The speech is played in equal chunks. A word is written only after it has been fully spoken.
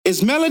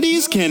Its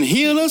melodies can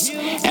heal us,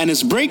 and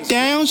its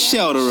breakdowns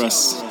shelter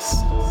us.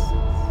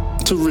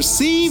 To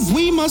receive,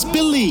 we must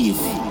believe,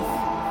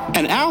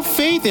 and our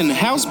faith in the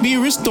house be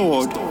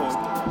restored,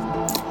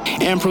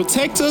 and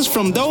protect us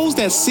from those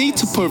that seek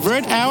to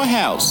pervert our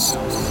house.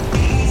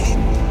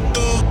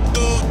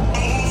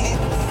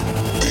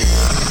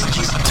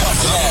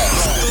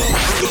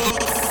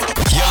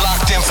 You're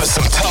locked in for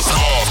some tough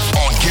love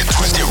on Get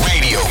Twisted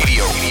Radio.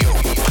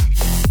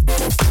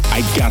 I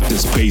got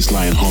this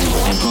baseline hunger.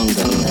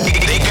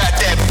 They got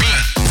that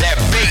beat, that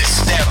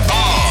bass, that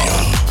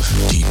bomb.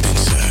 Deep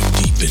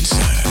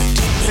inside.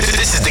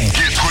 This is the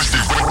Get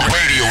Twisted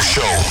Radio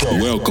Show.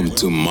 Welcome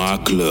to my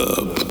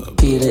club.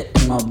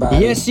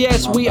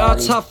 Yes, we are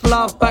Tough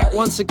Love, back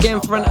once again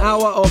for an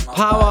hour of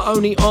power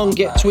only on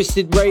Get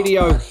Twisted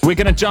Radio. We're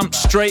going to jump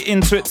straight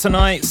into it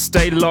tonight.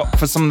 Stay locked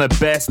for some of the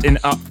best in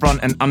upfront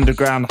and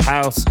underground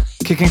house.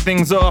 Kicking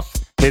things off,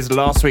 here's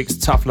last week's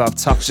Tough Love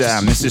Tough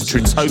Jam. This is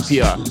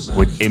Trutopia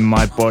with In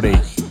My Body.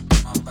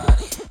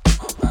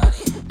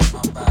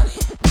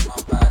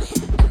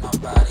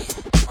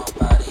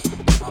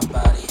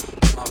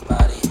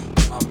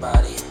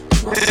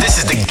 This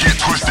is the Get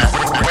Twisted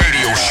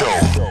Radio Show.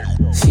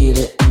 Feel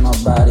it in my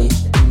body,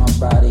 in my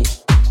body.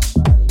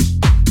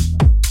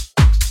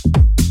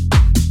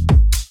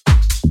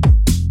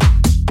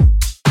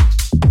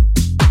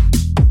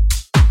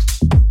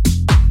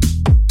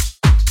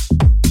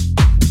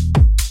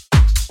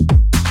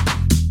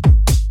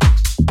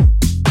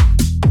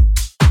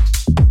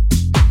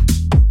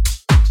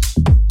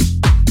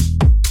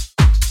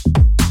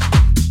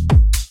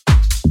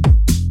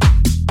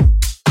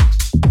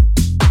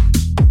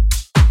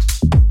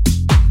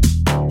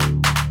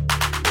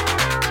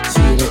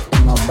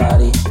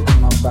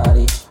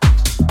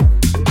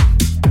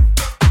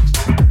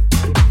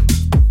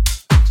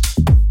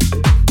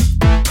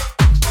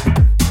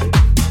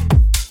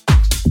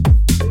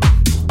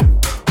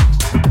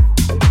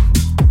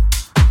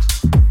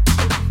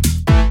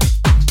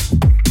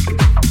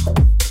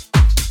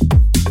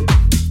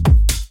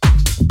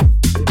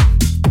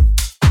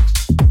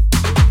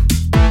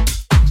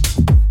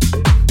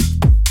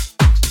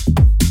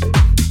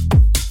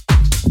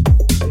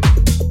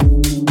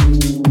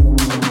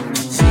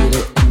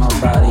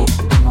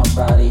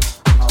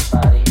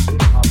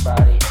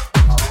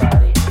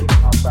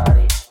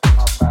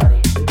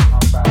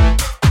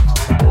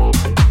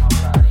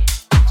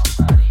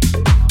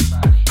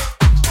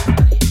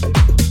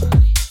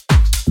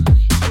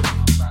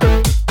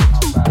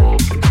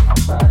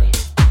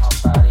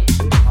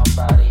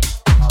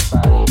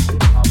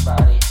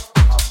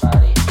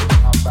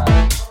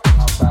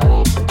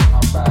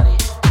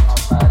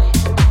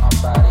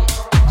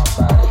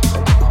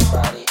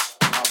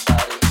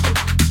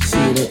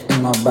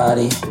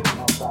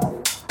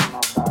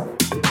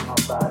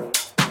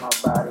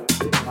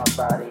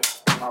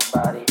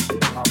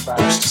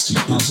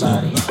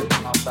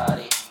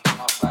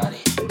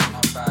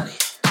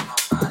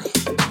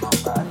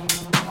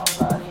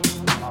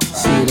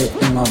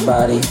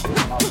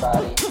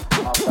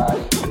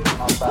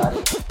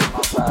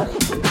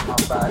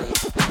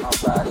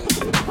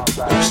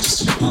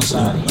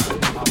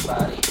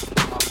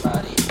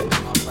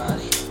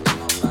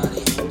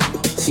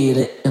 Feel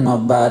it in my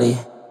body.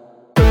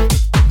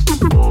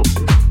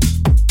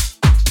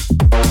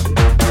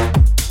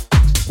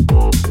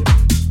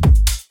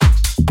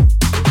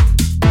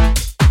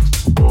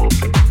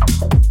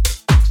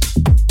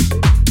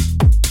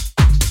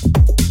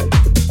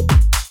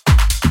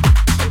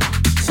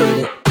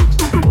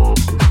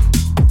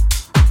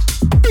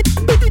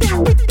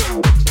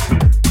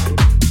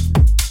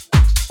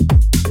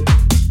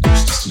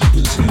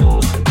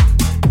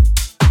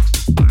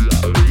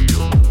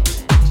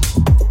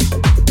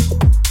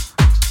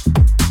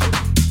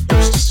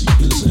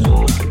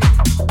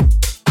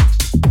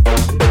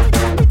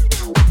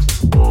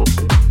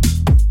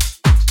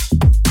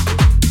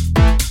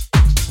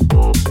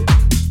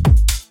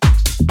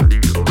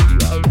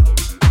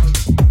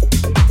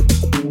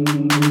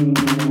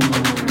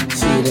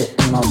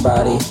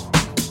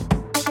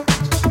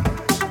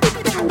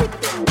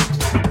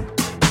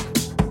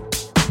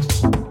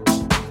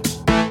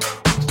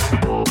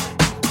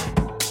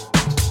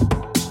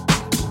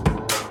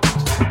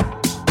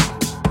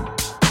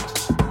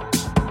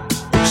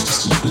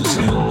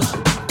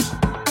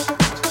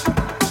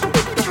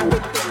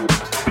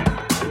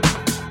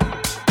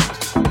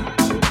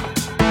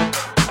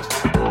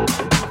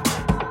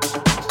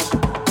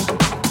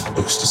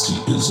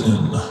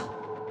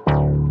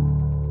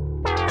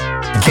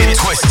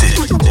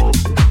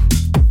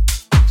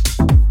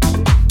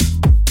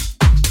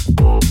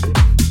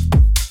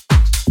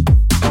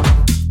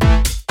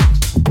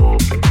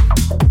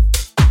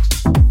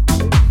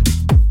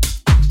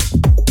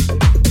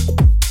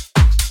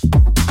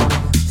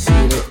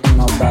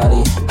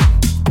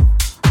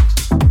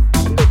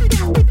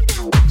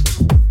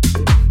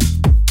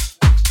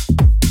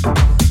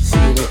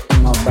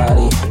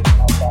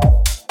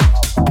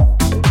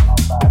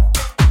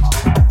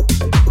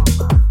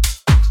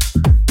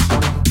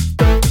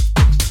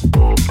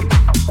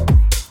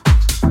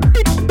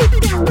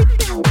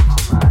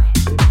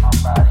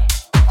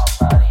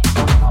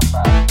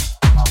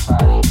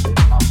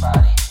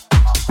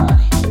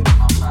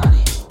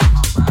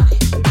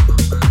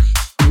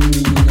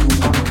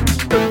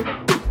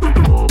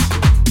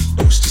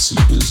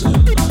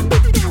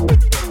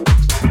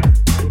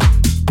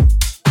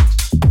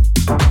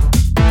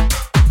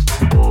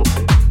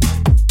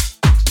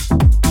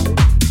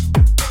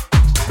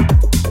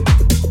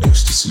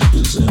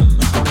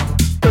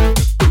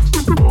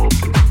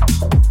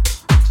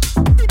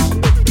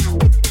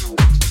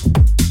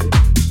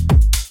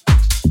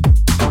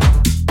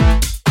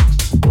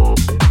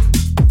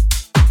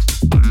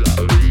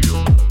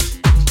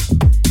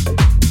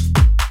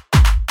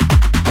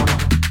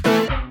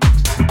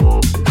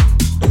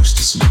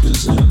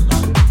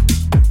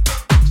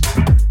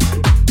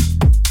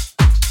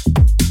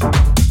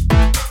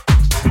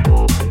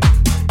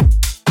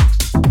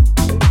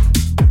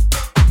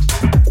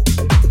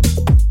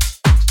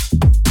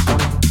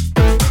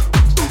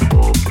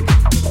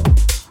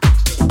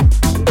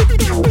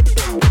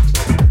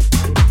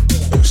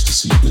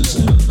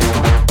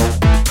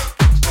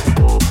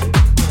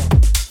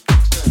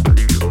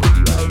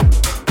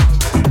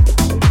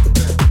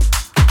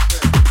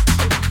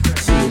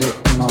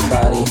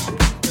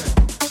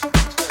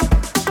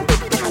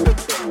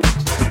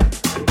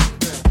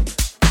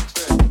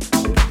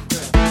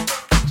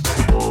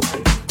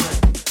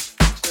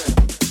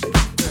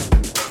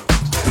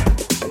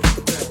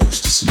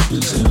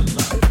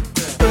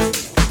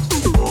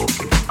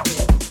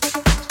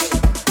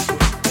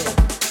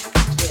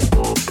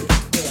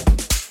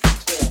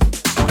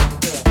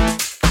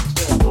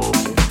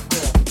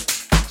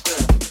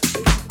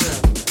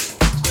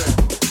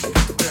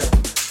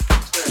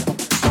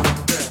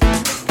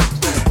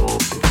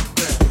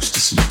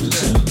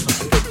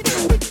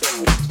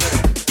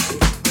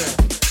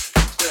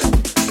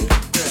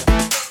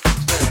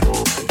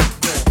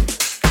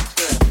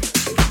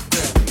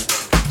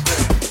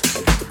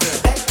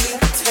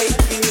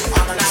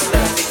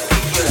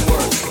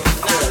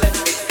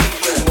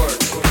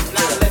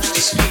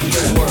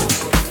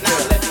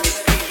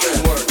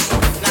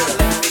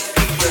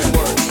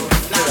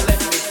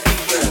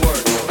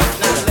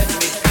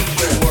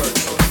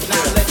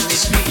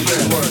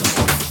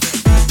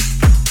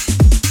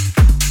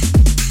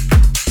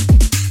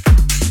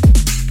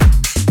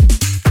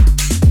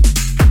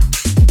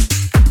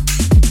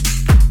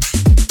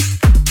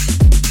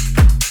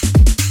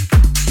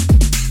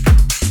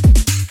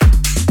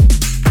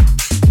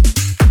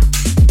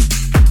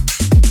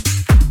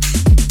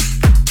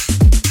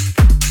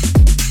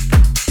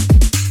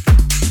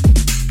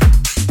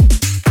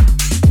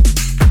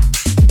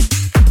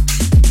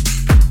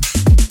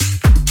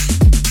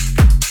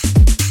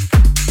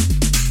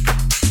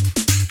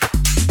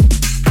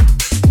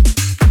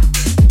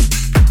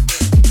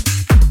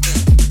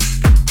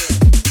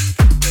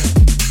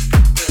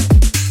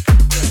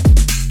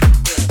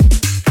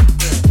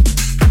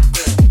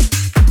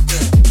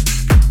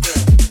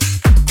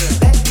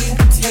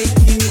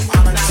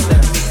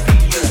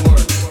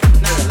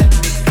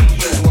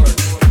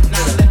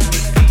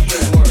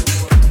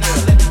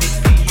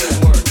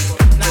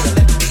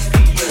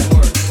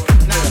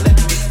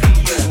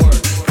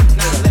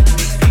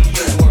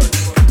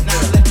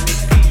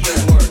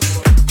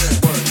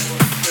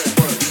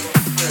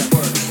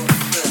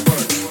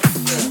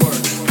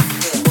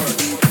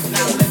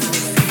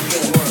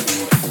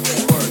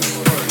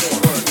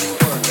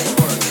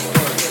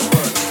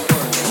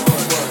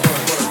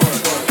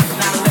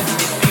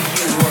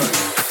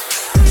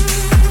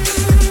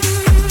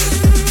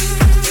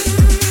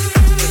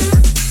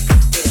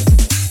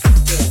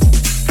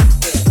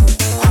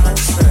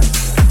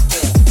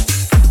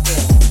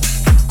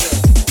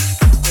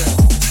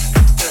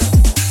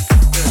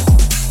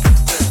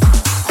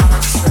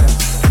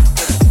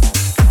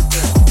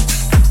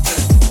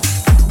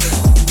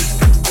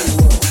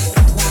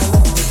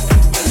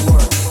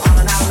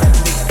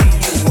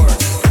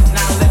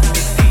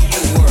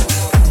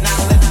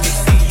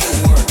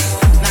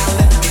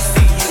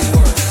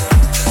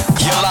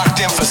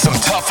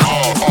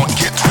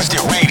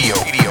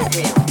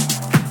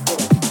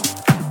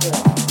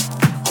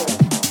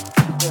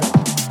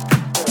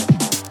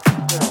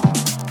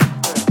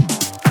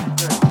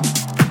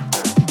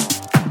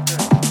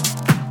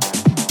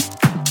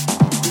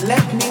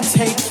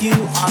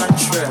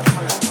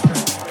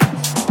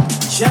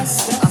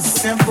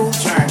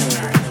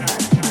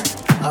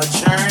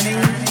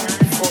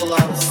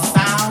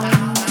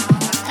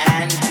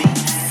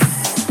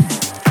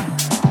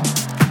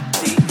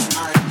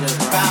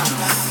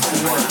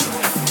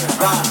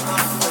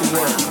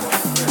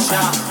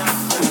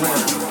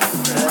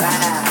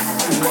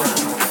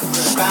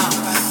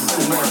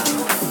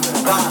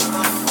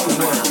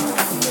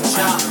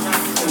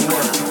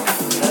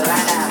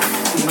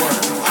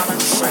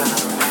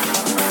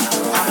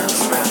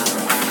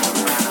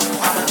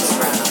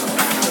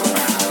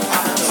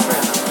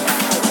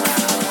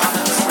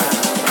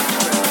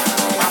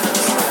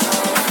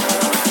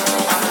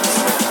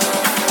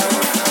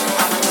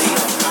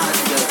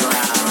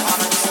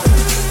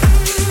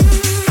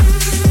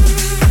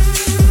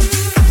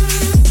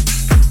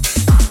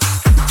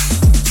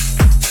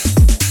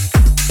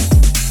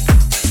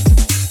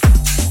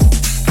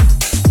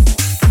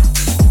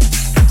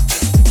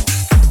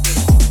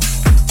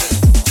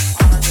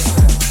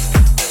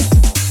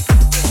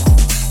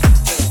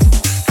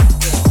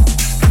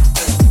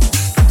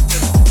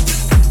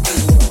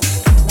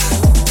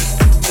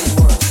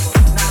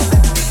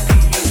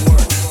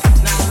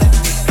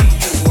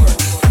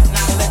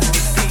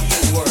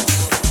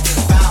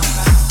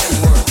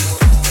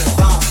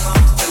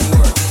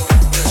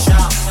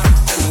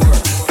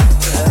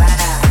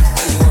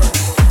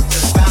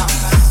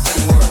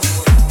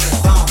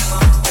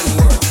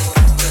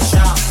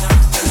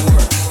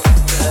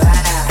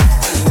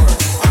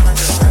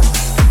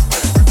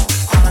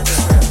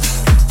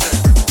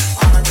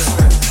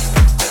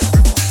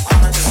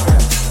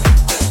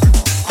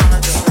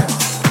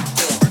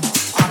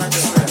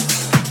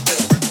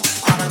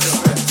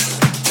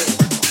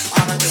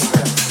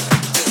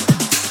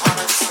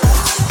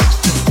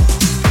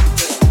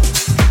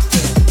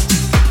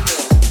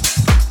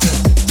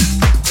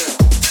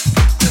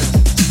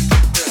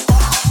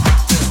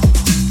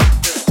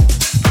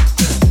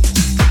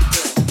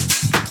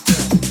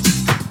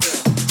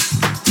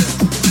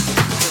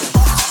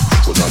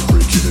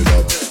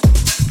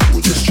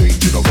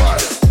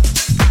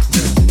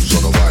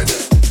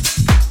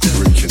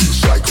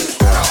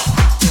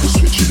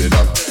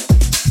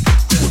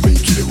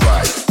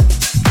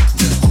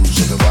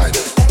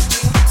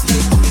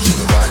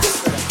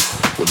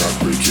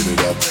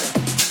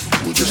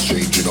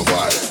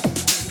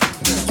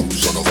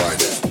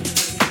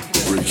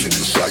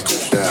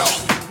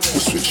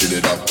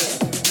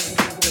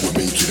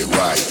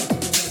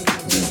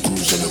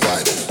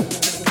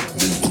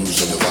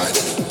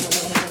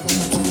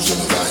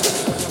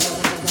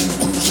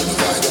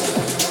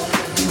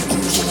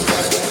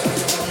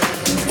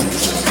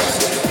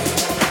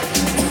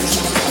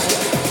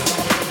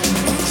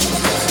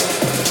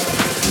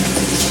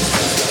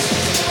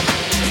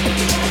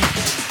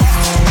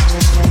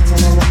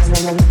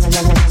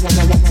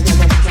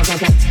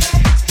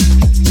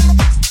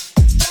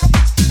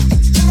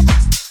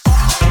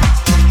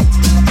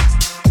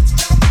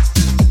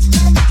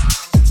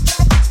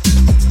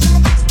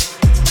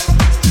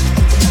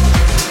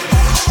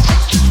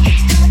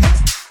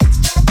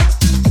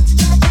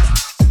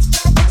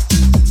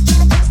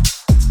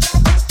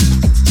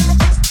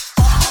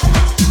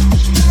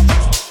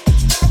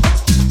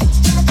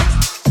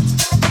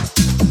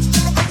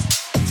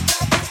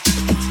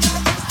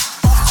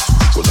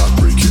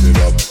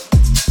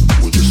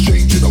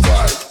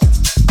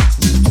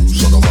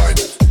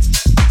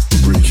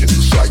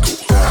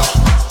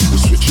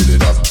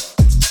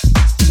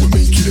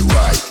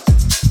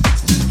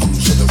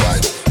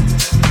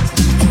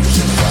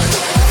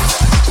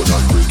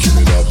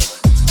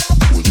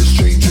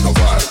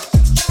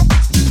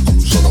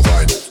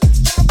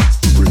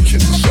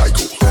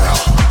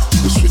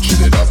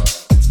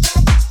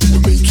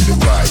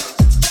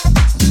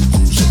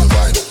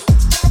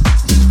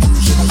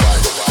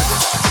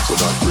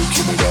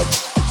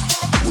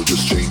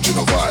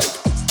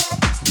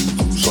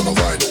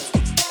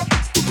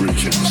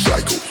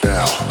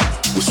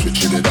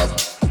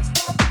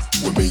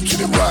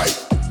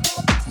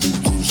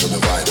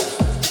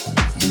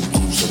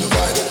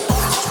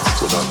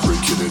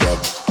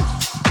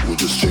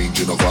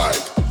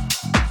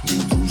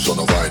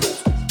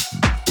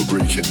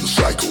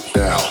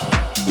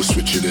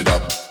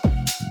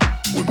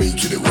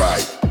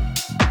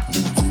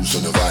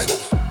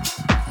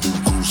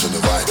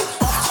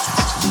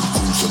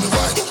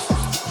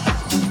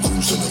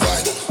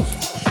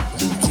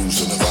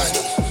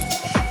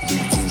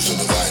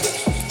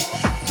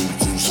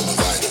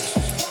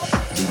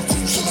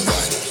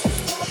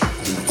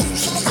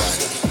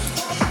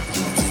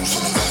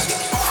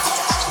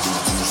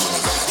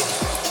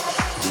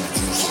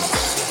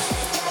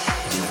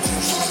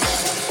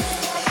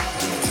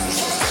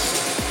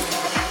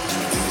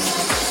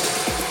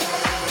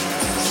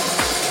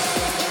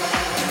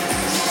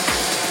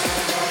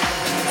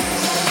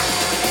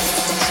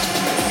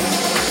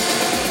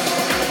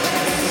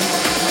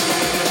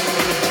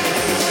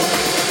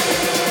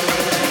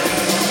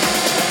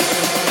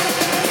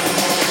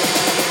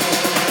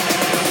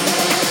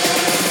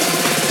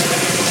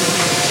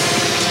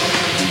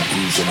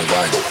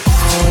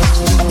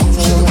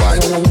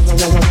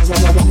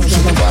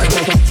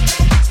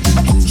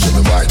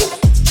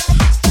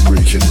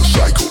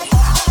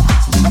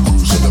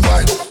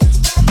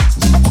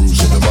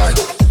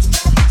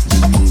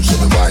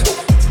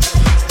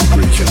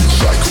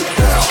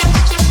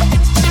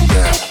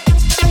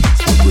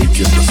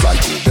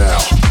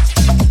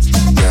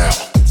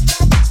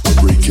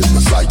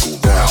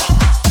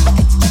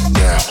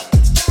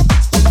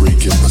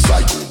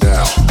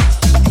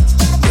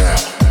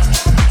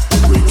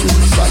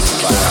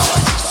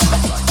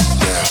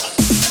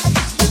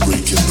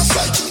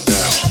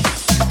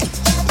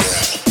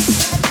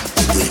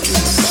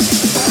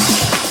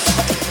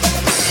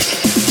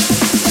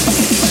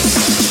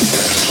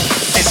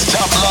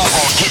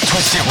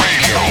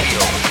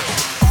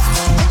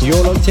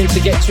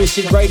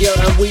 Twisted Radio,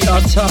 and we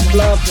are Tough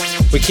Love.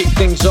 We kick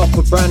things off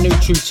with brand new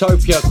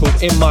Trutopia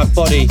called In My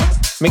Body.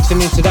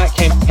 Mixing into that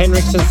came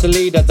Henrix and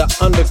Salida, The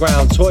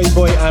Underground, Toy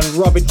Boy and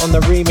Robin on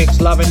the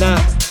remix, loving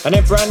that. And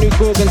then brand new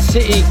Gorgon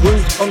City,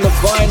 Grooved on the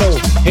vinyl.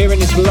 Hearing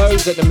this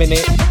loads at the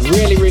minute,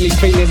 really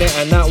feeling it,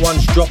 and that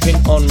one's dropping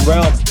on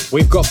Realm.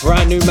 We've got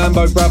brand new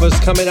Mambo Brothers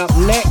coming up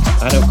next,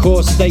 and of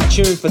course stay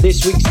tuned for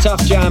this week's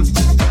Tough Jam.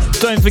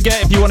 Don't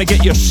forget, if you want to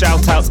get your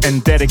shout-outs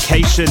and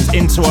dedications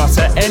into us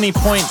at any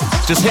point,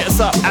 just hit us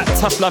up at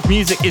Tough Love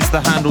Music is the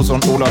handles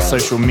on all our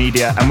social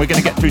media, and we're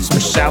going to get through some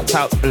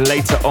shout-outs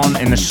later on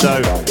in the show.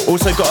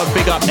 Also got to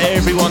big up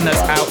everyone that's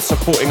out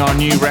supporting our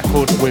new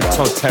record with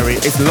Todd Terry.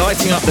 It's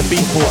lighting up the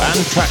Beatport and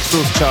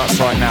Traxsource charts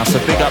right now, so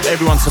big up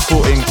everyone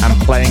supporting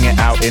and playing it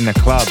out in the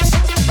clubs.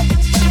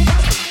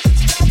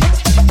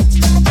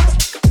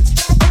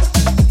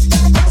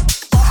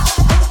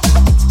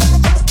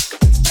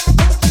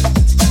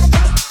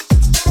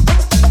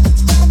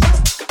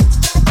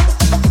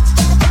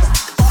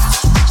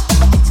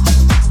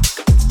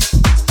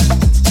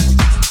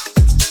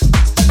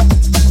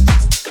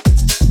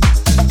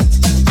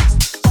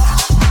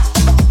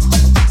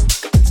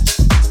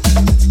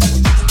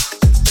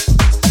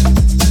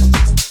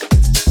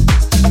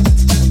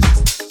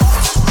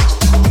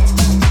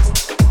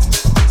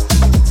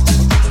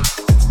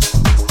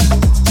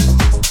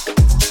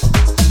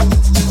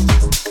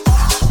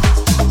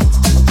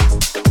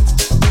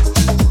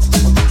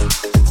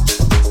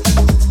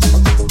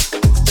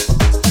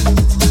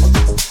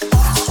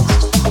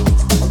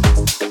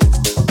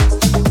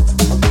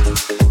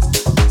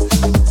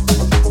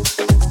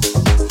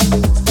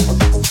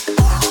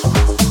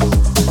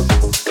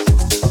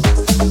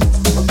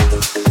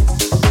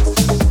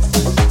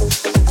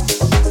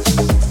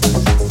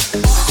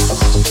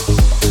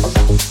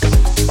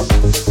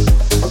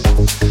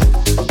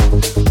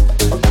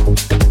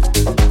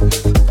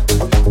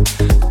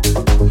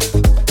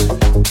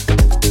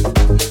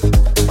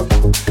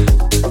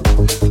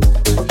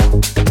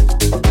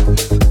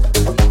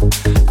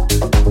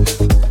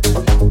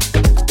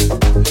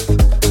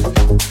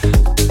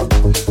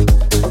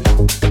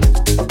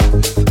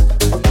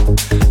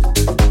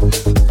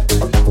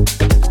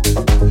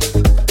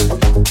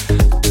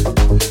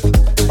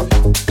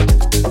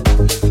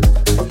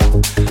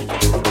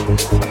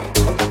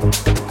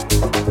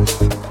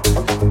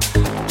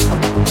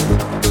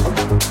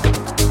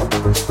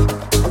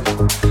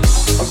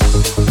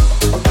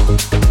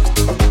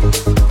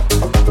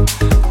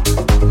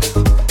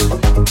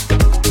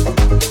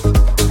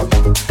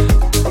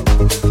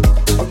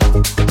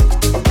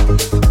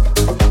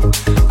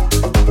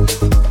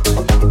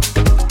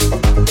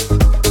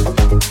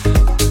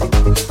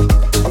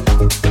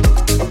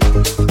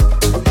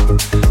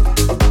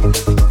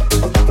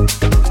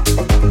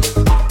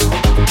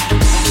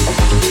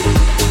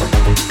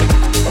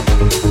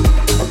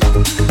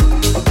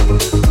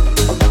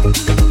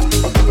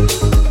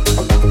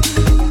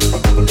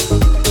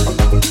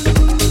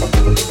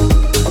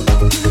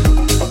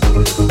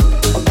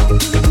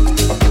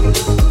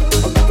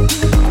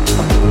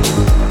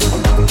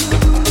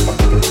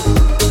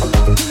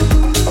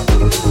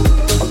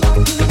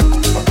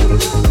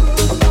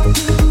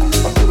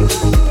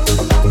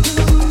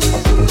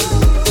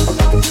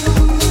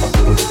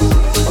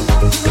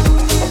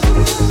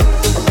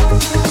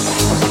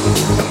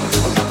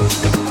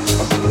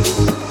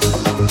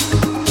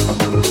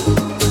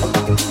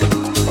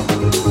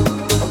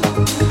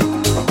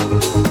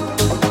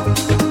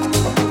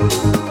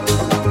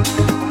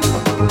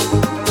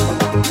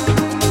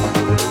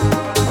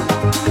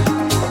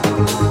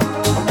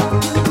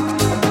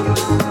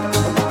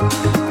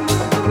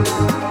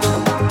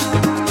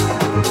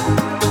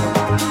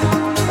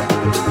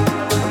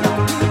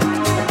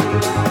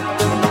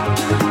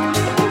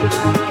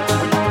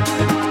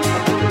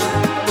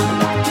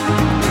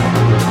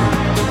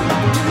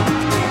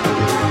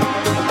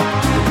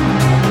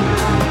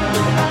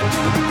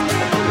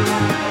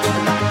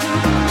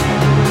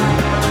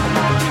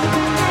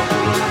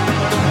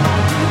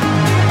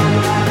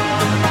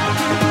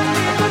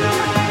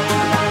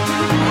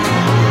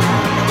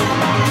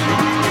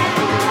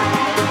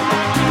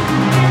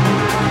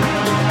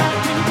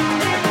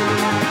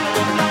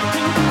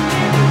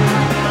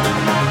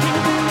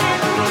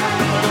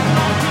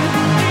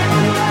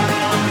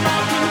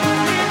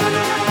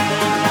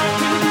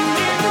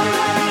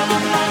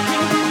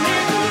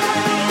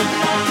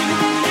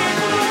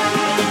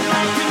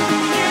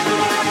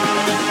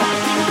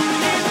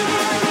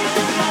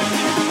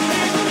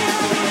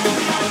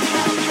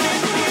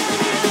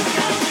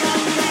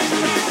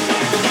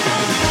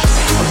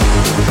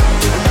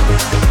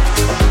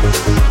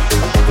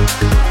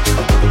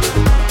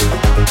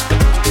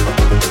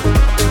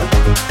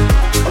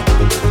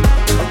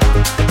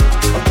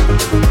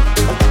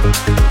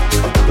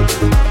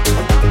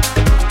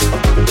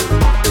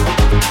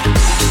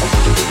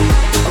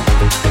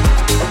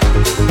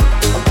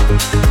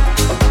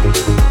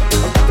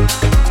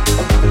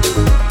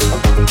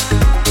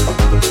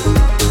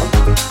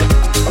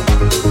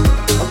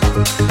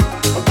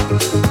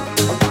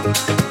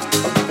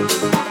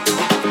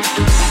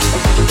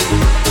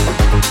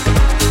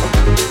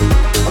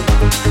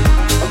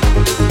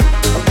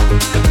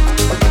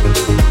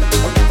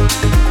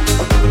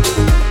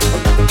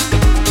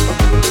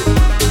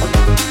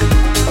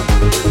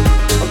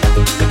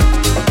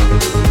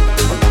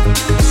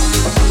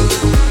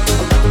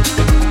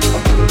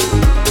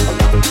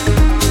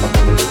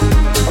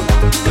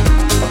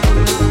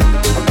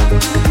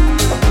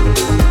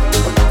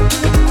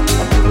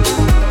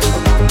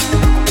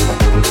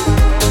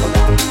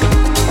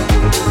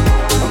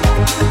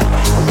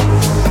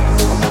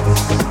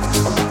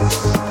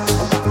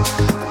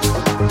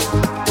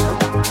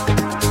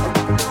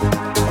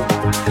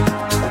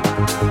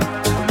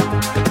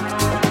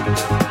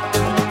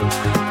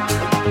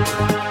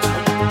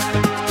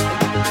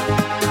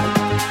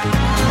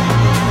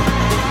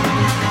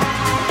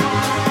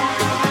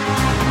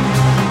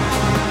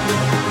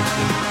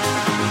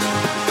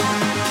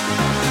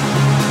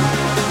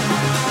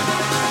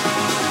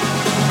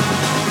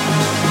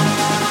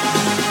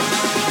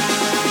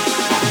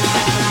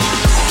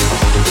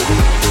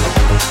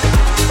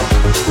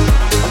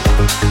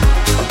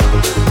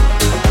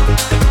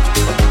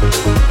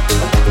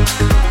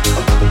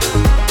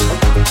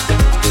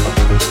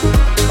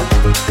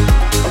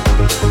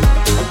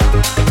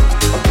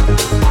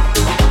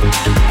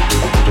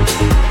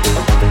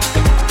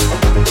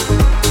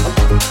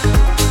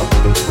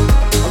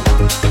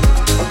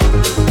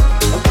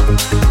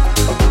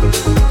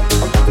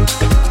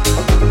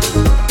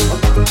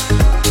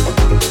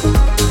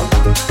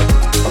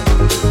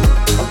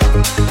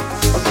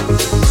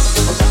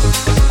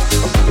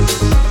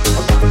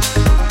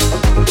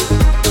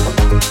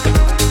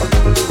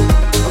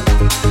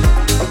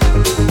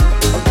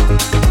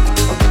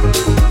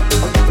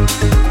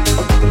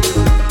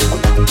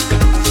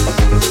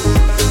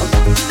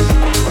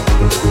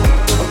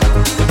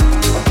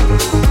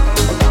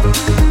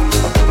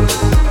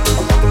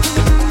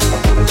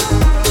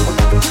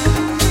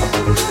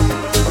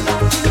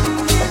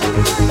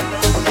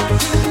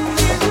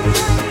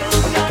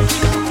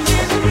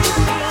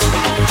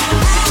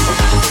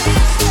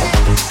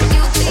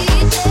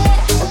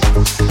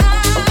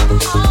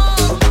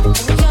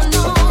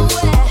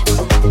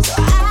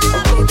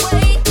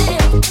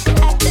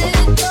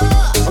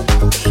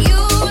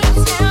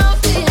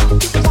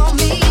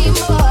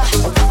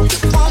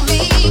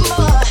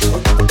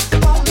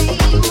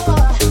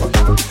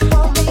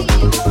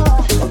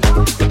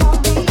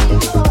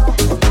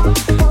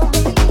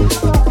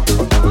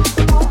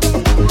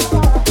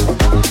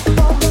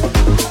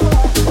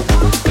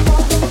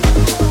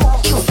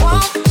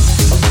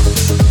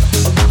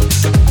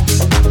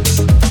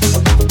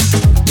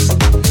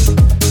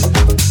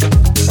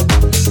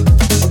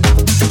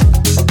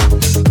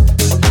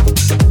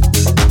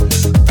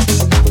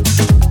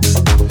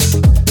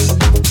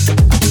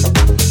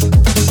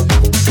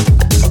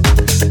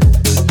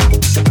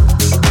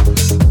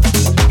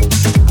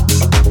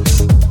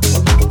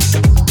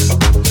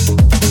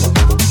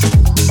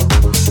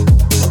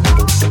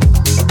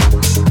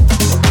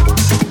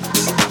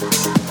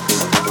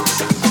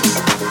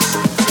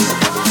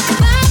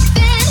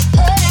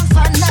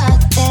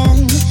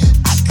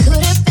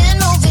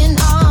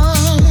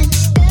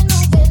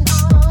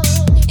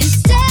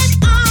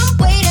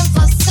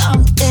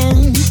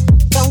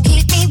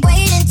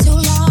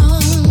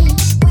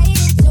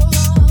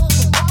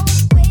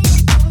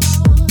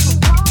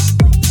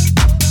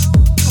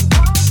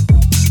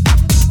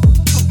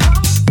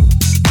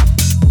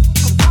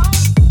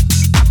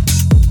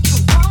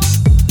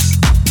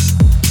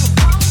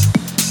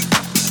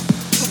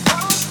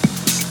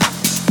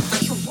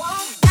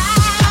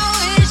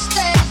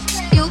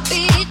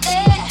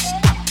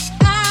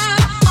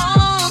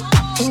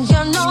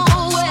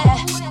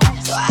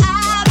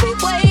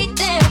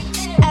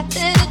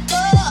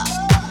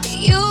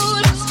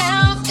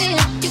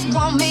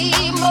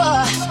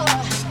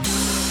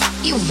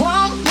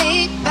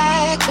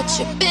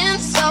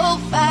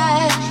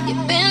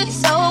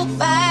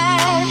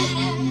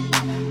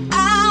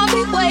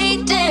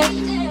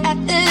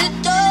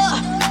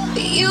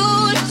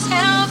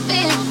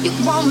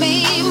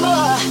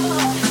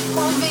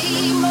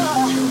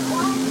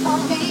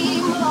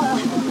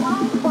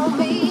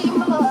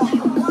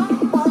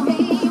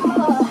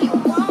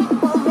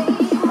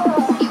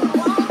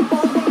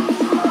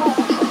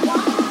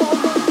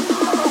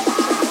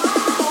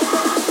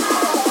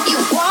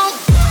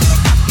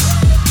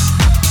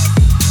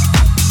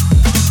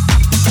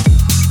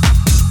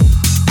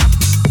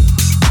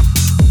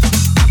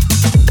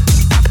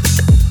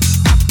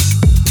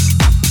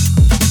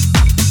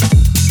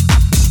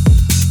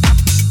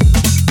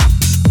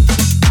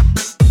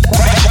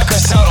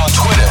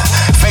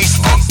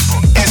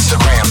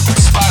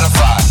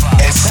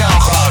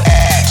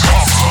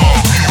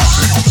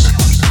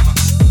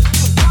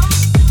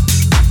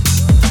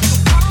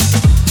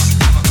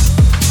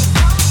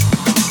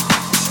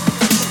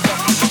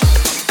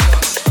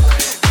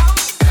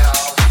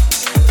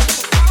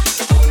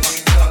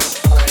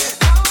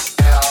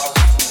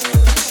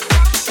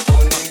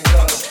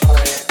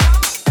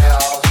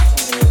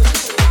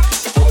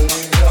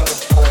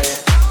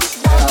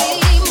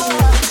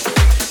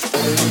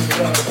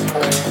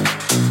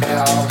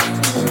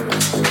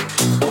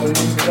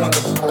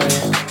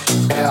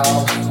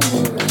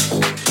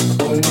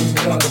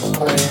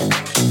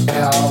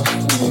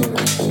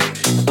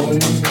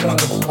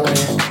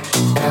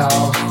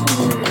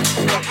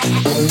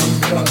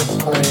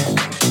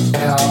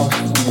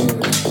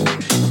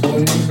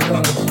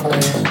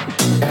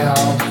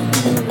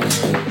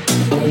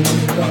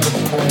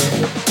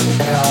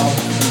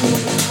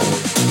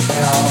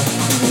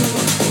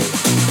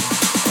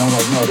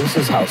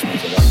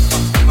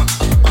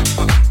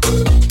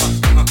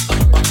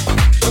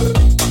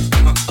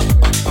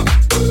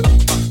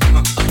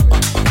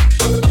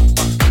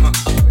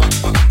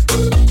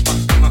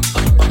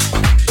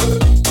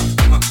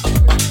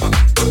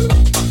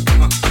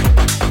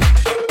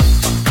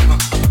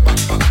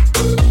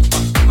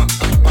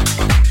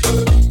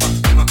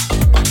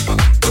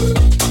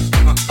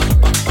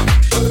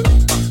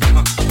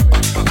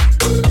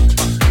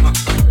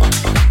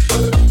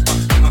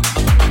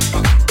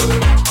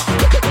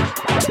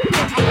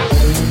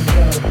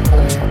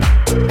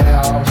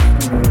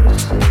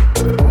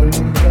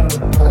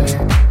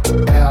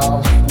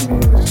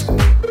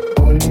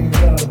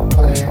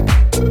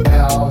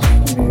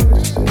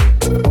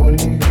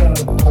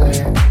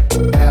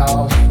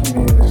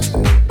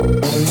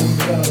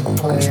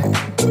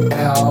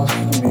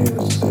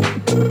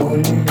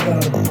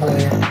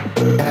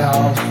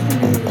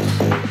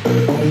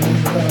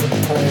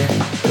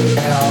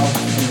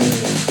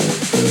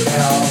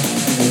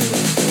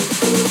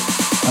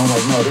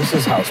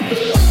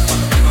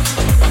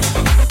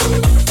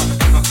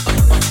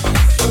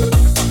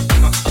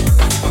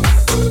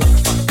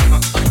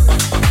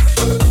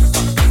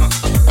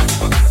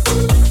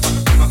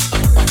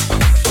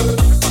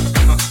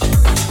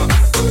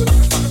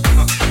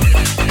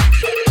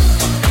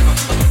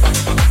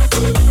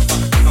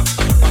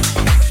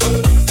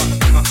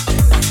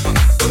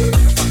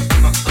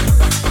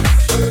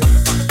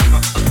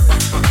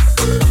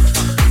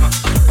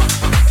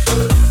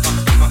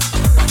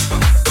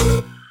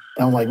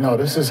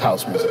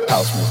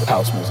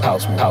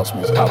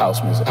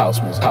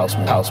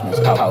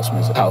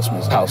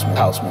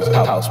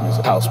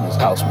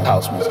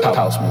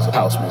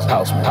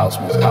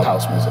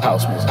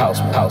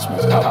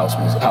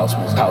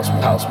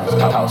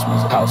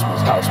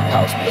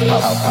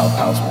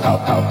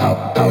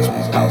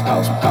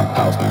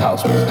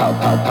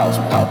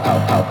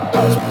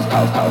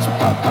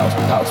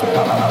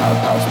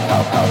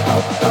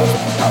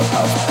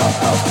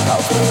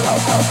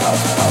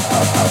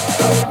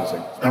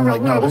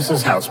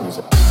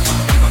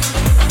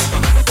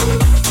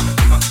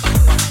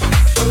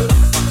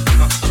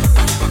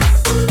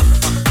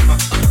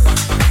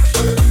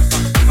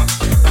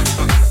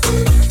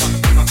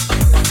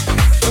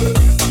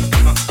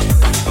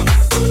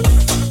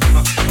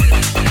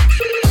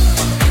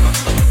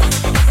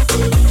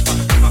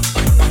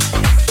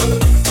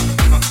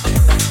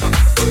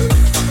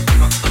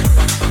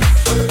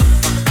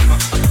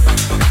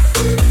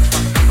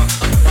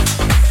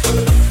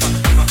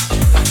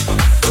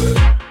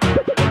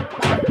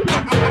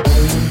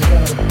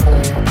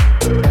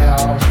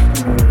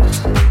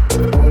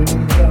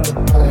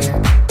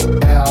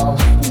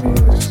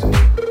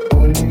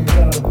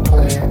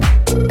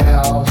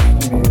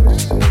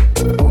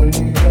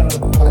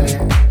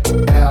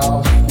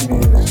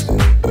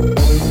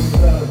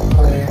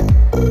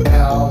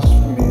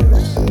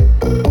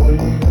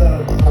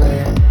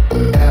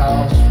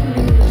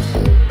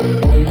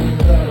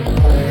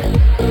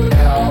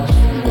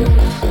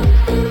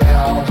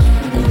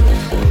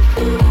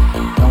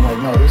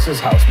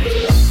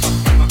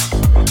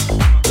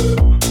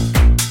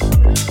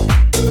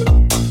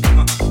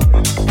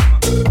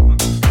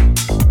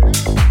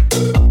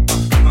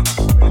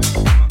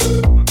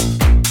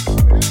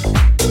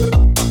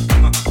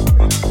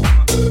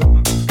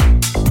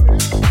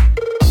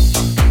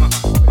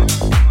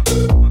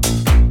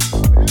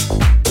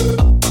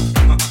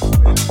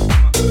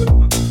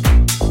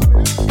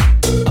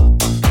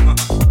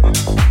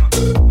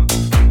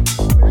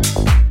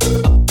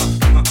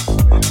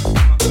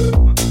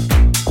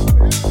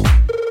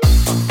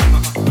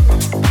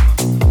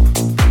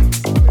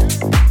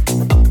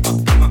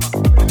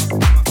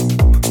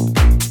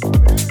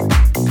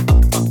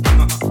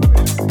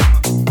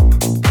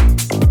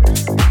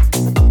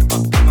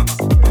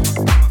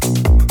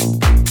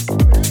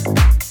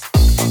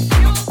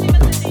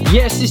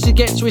 This is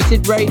Get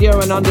Twisted Radio,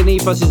 and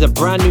underneath us is a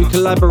brand new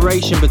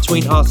collaboration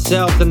between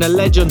ourselves and the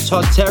legend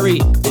Todd Terry.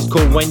 It's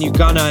called When You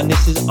Gonna, and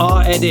this is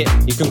our edit.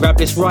 You can grab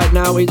this right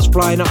now. It's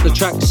flying up the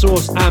Track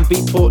Source and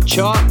Beatport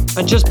chart.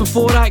 And just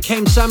before that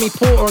came Sammy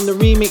Porter on the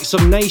remix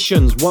of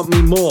Nations, Want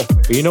Me More.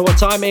 But you know what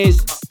time it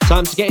is?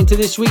 Time to get into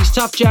this week's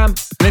Tough Jam.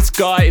 This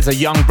guy is a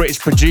young British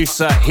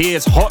producer. He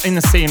is hot in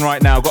the scene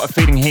right now. Got a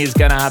feeling he is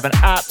going to have an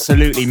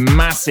absolutely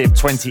massive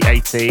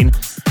 2018.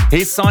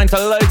 He's signed to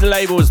loads of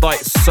labels like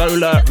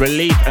Solar,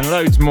 Relief and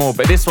loads more,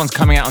 but this one's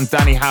coming out on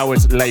Danny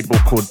Howard's label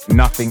called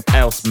Nothing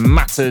Else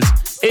Matters.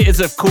 It is,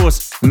 of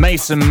course,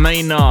 Mason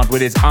Maynard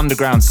with his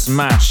underground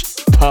smash,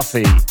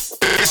 Puffy.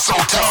 It's so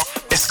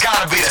tough, it's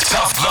gotta be the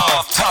tough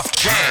love, tough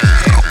jam.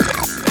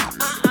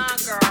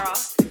 Girl,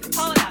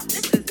 hold up,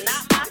 this is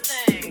not my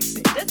thing.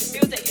 This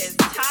music is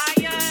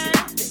tired.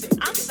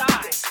 I'm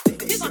sorry,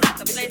 you're gonna have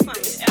to play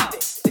something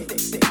else.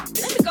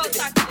 Let me go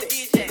talk to the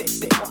DJ,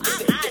 or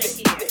I'm out of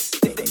here.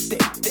 Excuse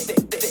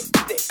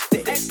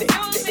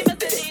me,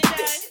 Mr.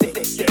 DJ. Yes.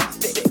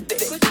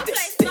 Could you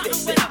play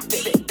something with a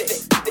beat?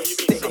 What do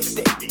you mean something with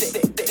a beat?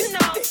 You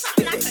know,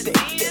 something I could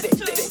dance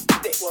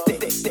to.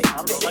 Well,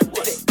 I don't know,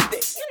 like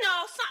what? You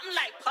know, something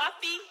like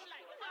Puffy.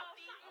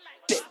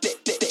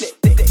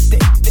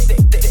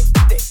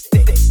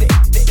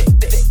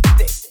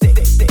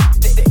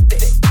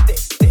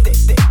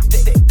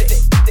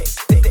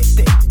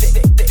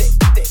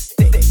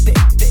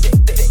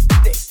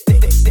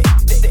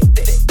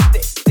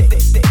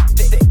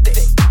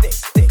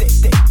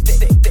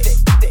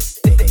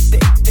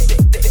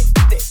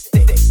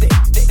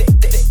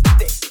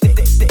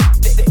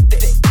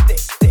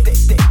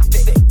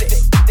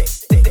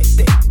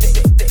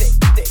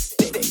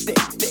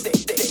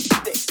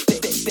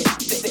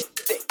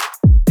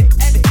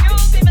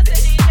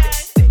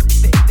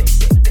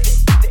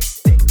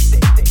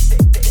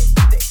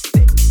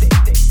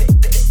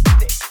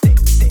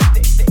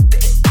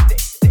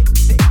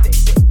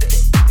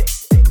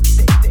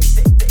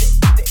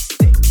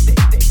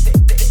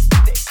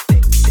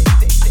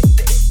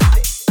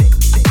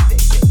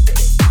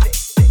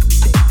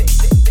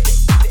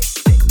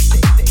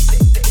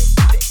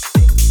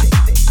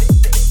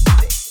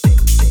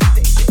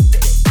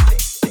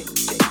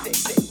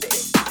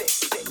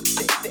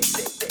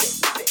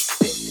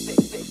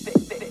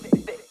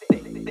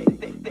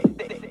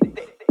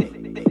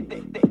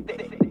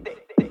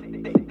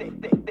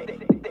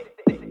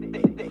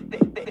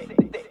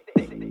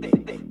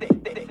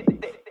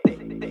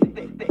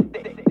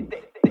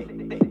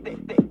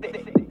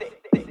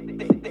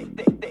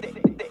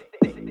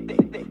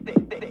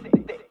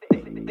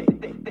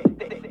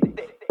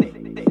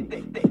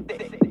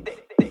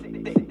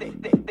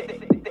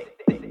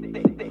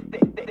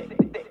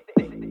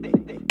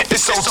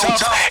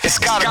 It's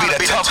gotta be the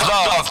tough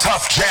love,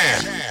 tough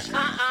jam.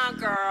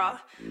 Girl.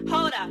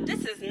 Hold up,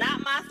 this is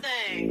not my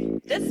thing.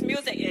 This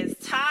music is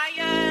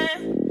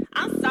tired.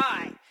 I'm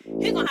sorry.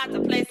 You're gonna have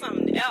to play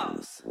something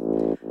else.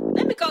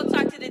 Let me go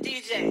talk to the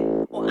DJ,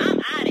 or I'm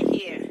out of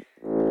here.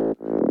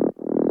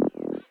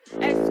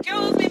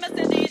 Excuse me,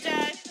 Mr. DJ.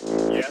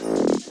 Yes?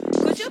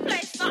 Could you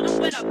play something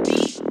with a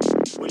beat?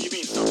 What do you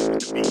mean something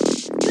with a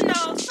beat? You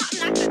know,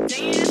 something I could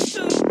dance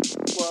to.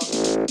 Well,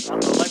 I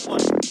don't know, like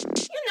what?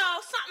 You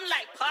know, something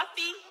like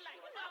Puffy.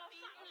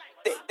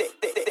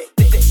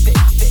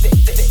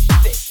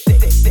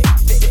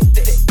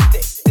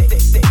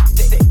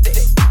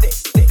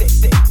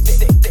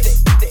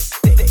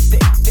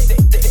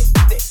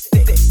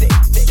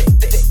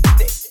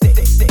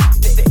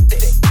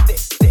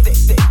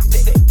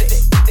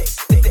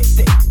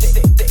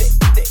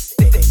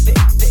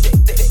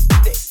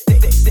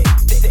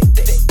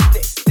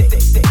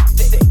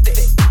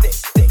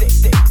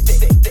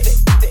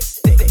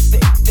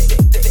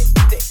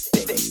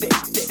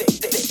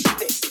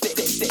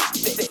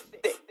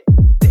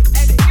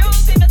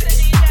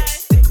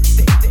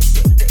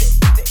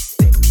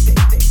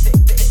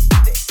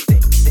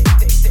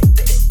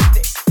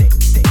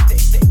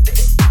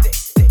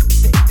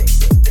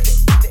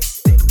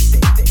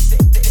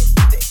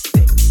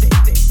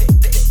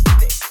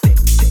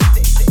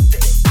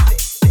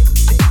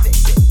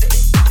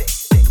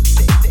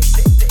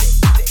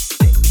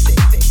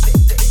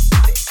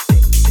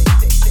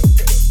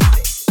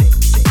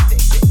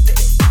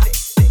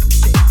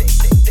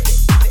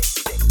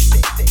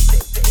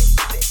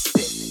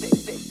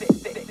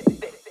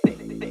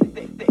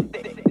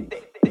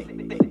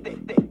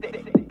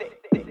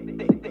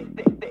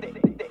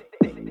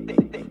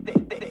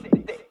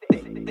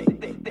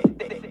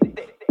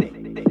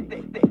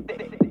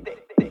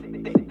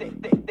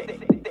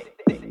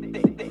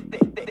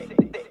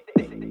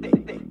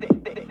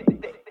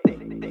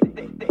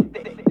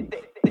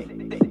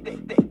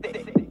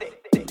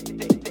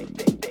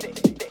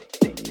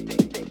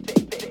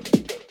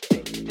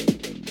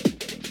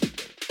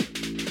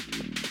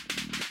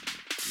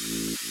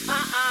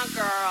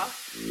 Girl,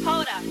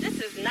 hold up, this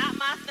is not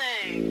my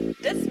thing.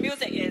 This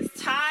music is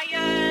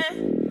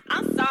tired.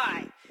 I'm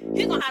sorry,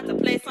 you're gonna have to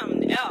play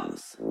something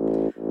else.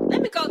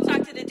 Let me go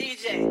talk to the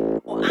DJ,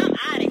 or I'm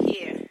out of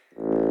here.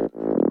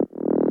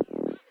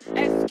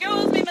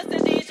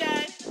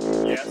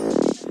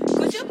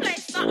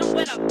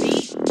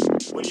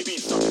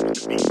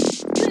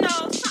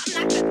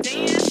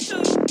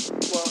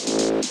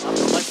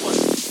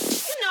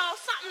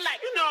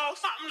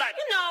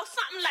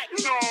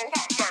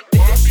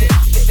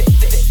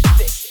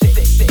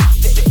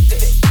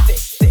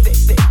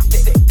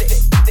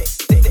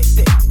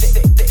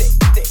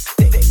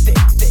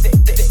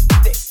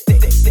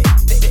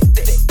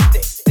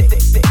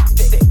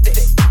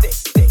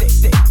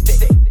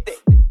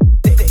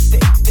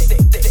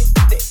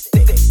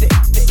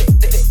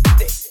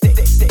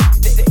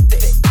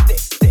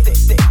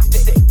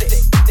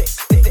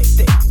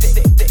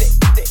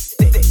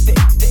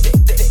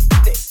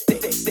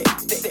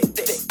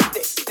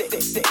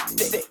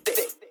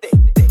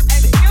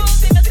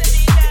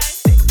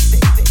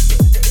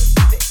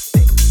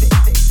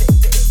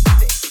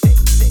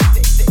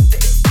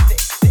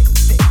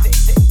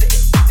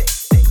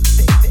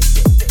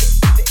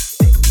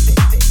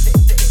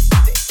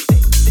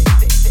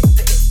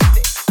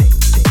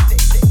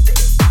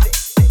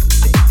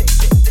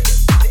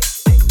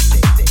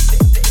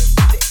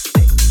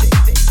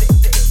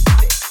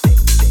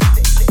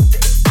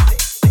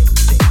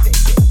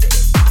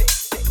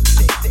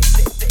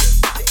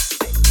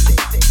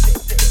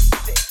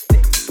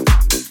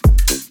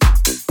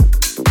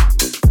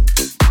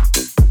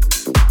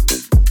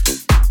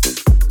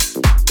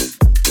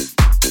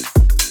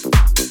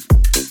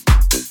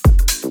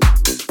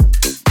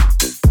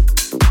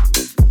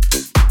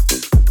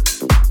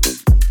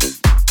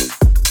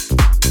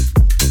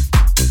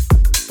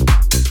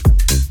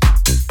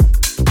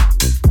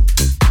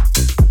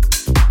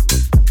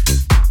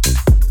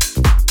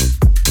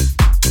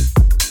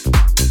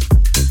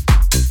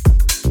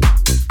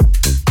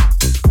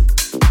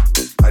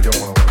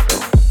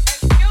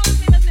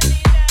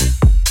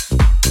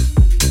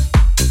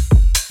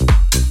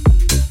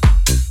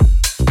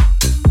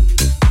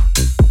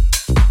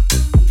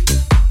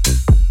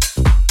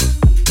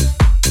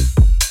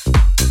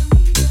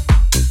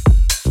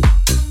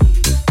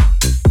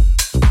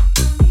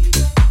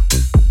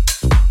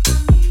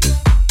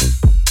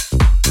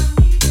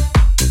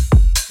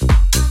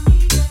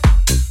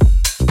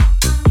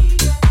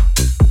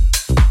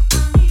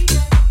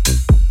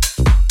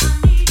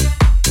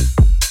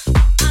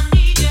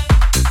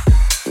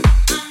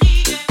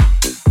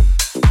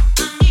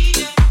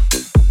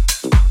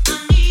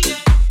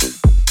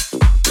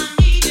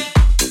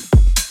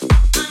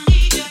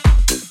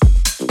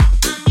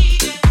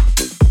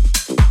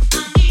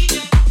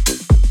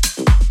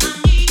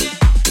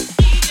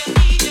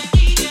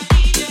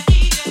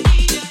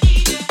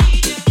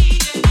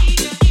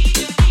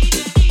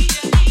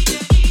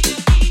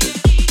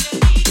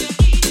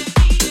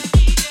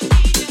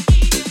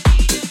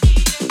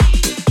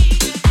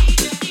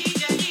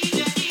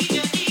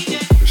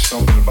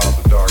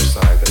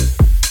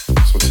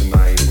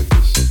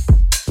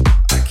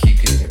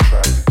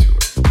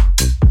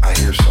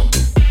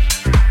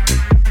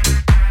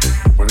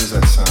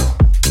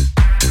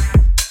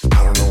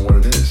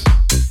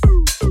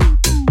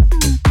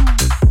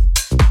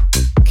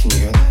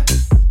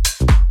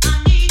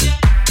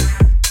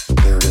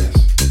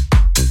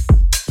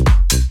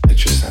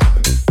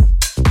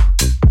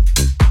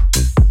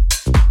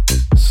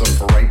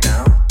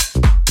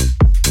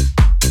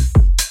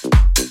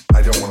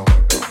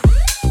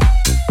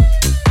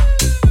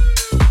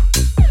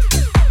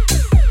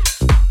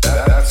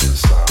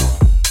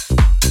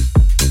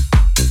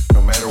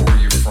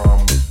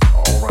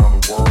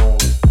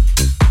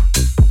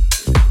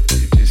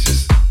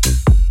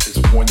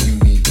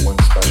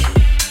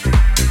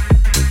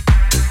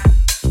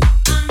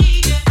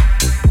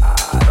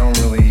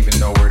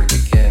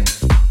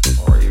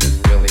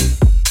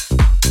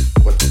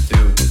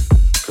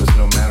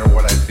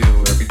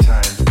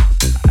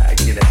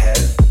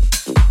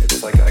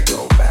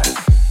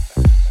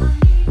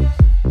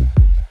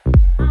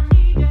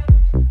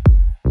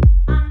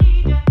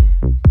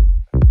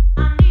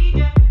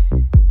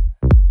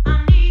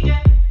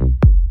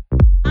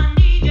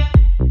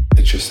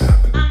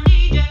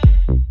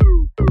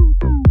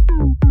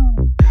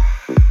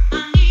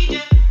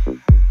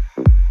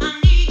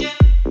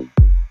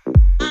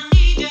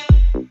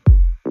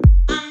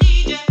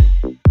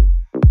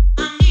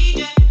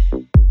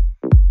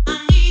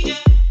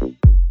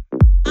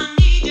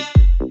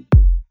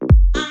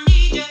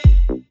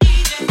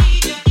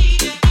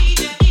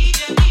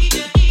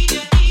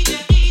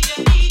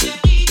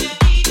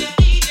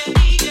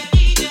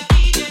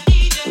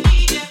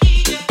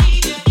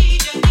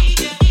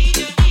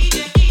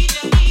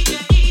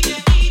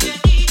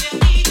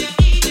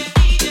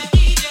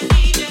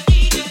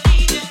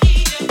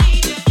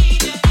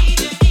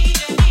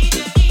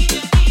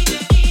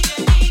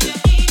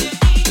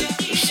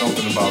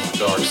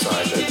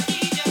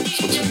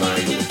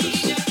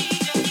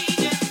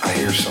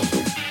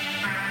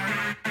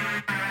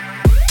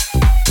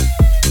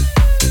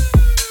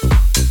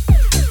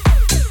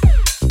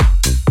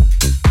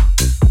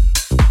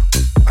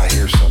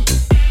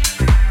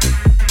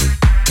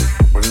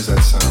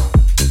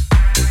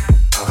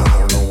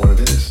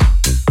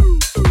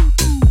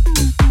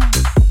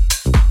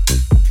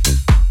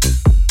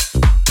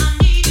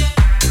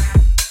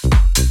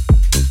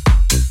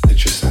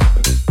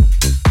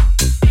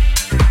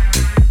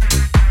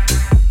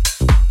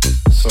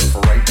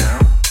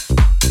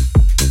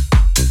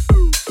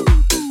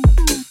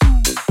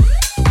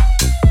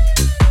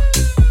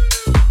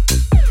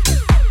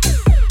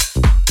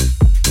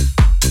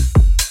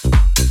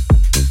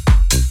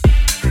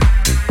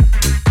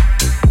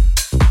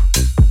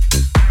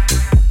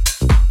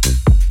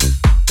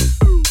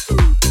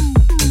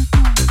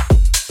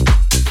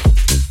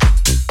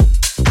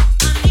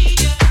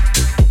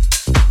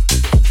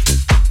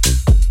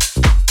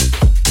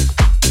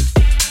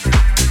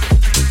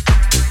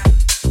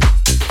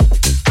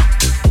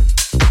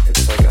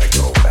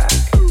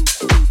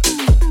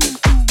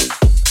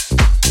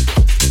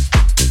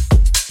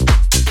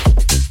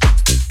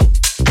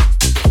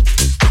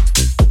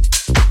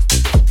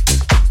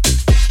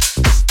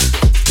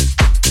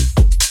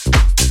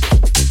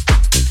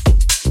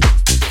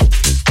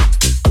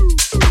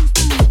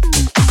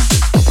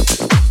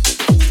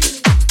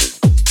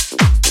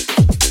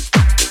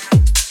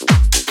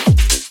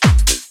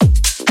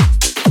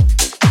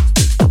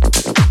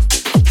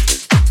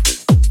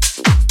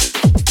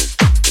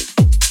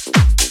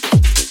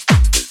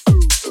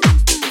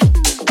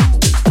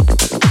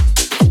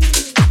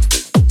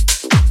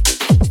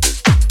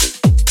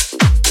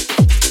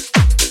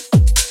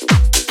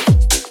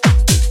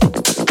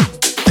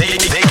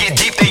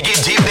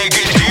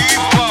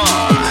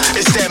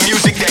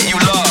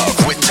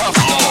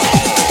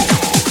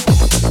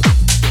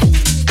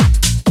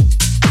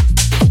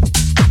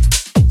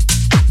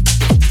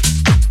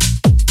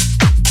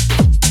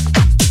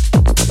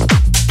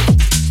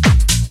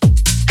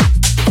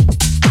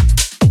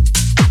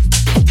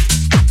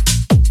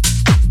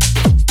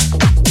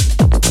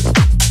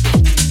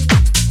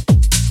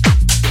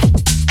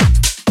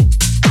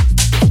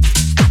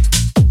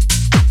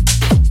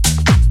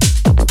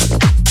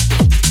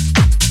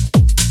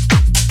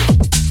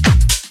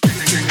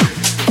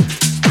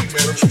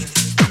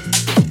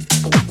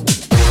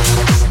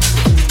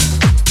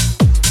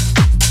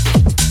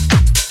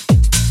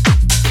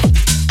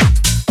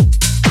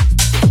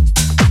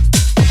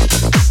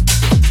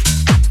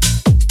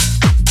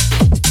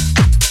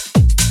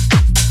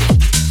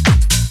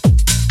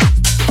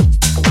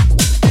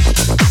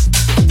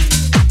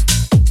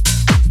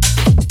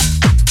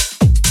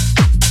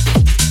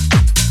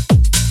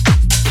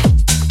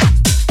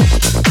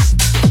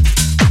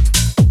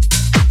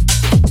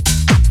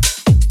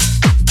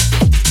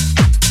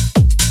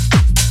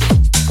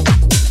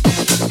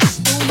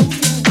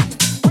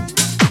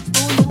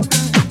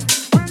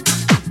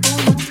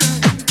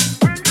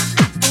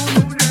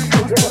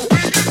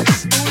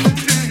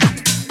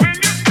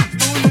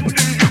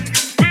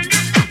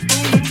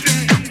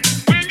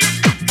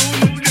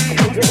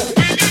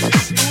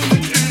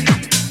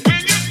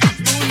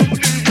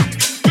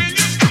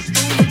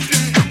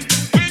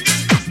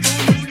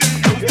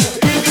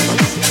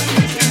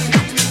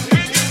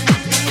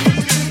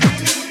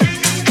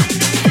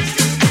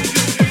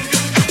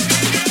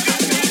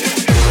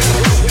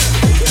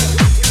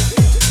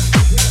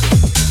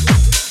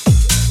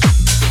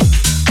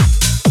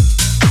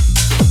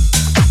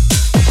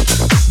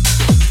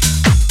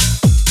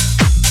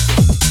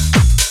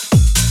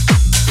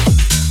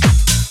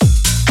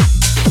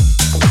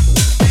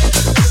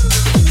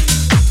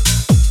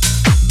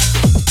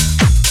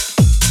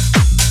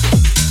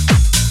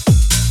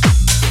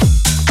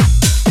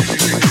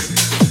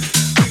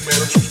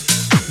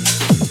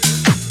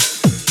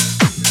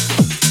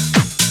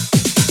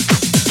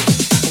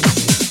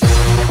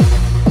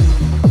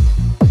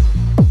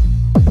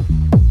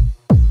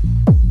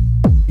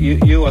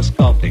 are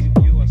sculpting.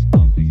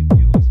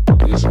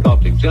 You're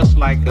sculpting. Just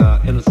like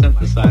in a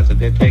synthesizer,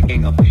 they're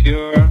taking a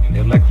pure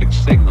electric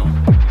signal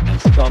and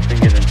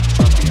sculpting it into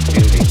something of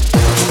beauty.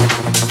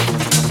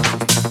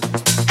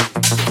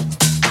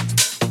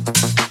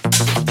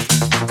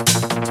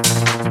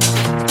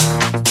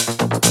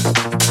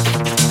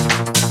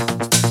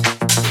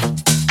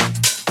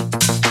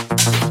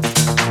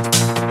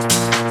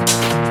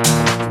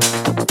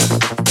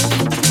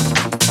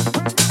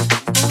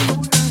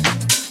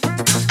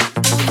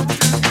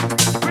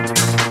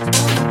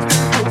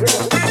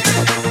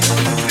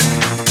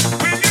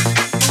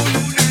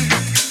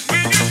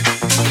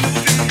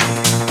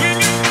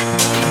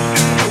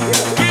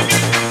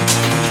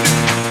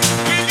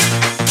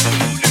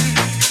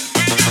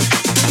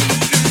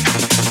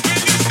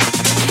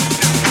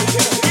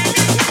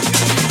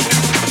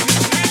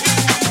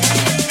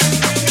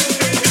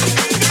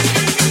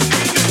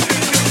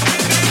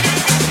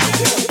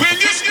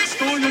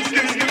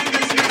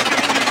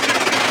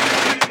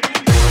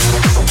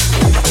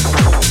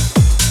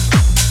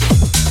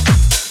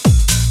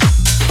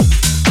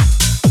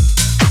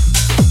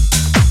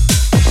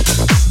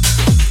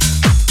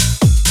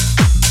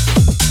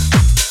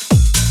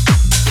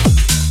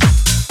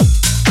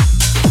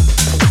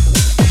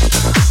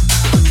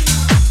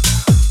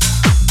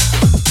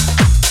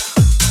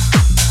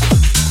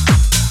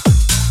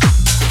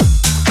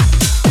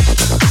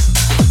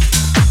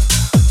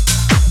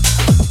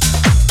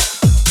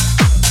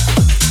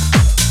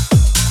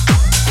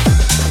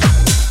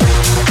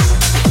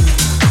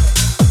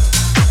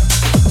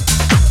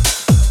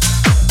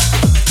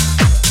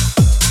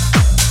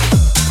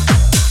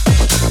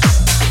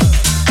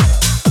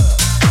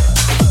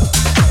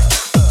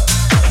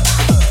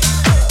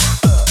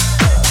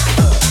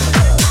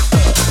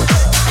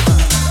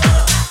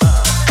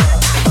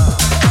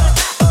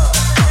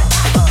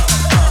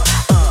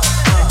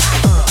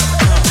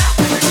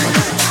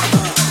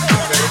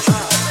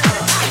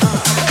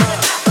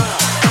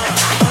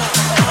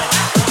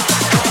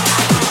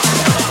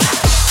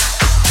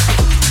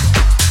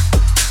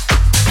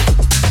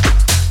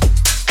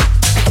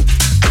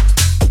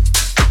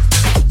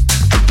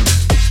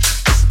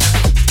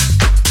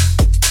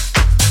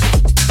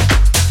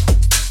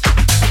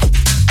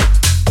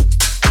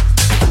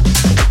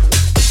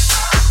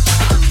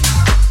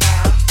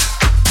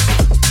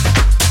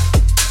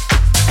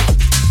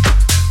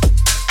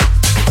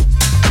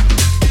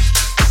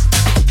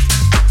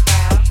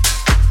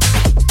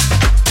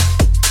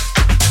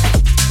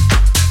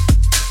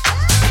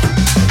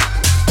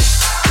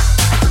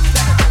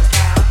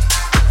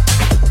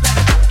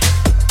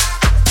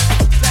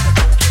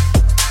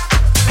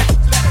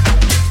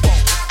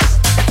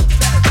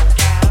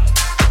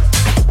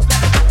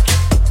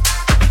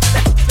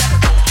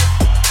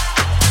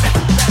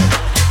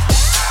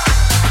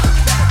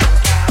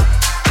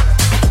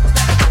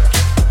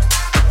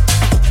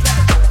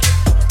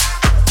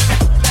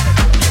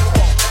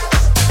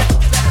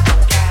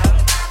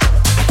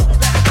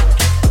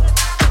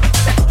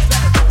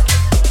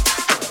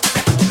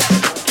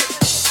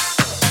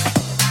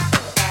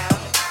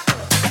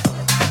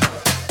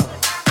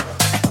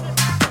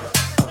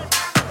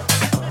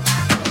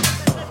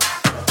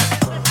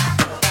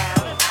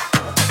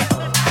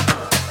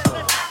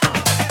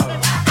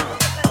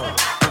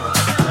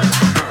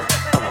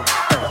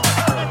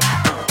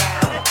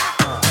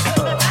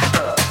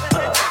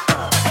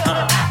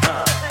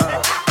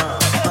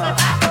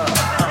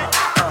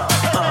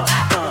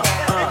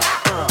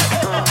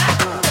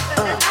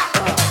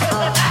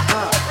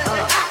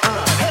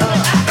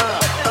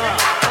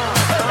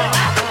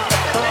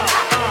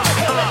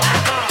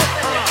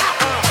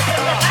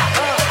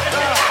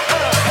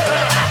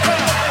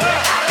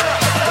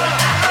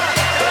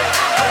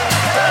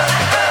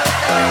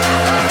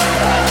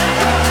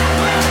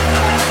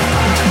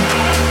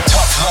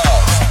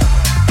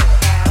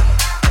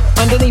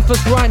 Underneath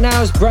us right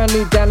now is brand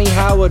new Danny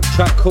Howard,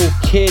 track called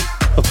Kid.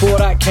 Before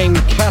that came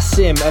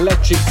Kasim,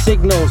 Electric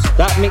Signals.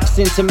 That mixed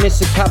into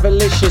Mr.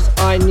 Cavalicious,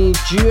 I Need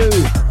You,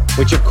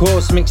 which of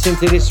course mixed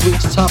into this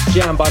week's Tough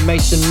Jam by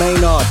Mason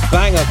Maynard,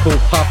 banger called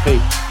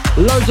Puffy.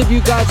 Loads of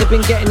you guys have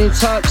been getting in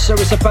touch, so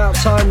it's about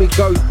time we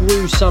go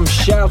through some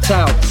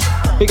shout-outs.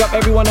 Big up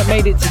everyone that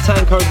made it to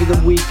Tank over the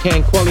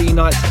weekend. Quality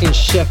nights in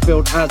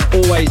Sheffield as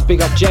always.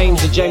 Big up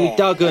James and Jamie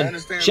Duggan.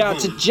 Shout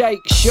out to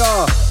Jake,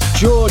 Shah,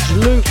 George,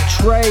 Luke,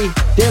 Trey,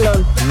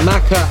 Dylan,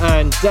 Macca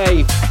and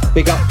Dave.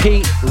 Big up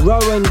Pete,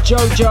 Rowan,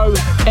 Jojo,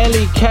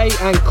 Ellie,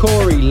 Kate and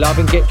Corey. Love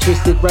and Get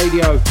Twisted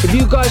Radio. If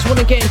you guys want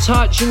to get in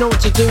touch, you know what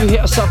to do.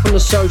 Hit us up on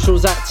the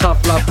socials at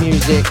Tough Love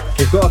Music.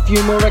 We've got a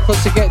few more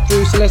records to get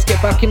through, so let's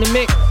get back in the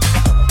mix.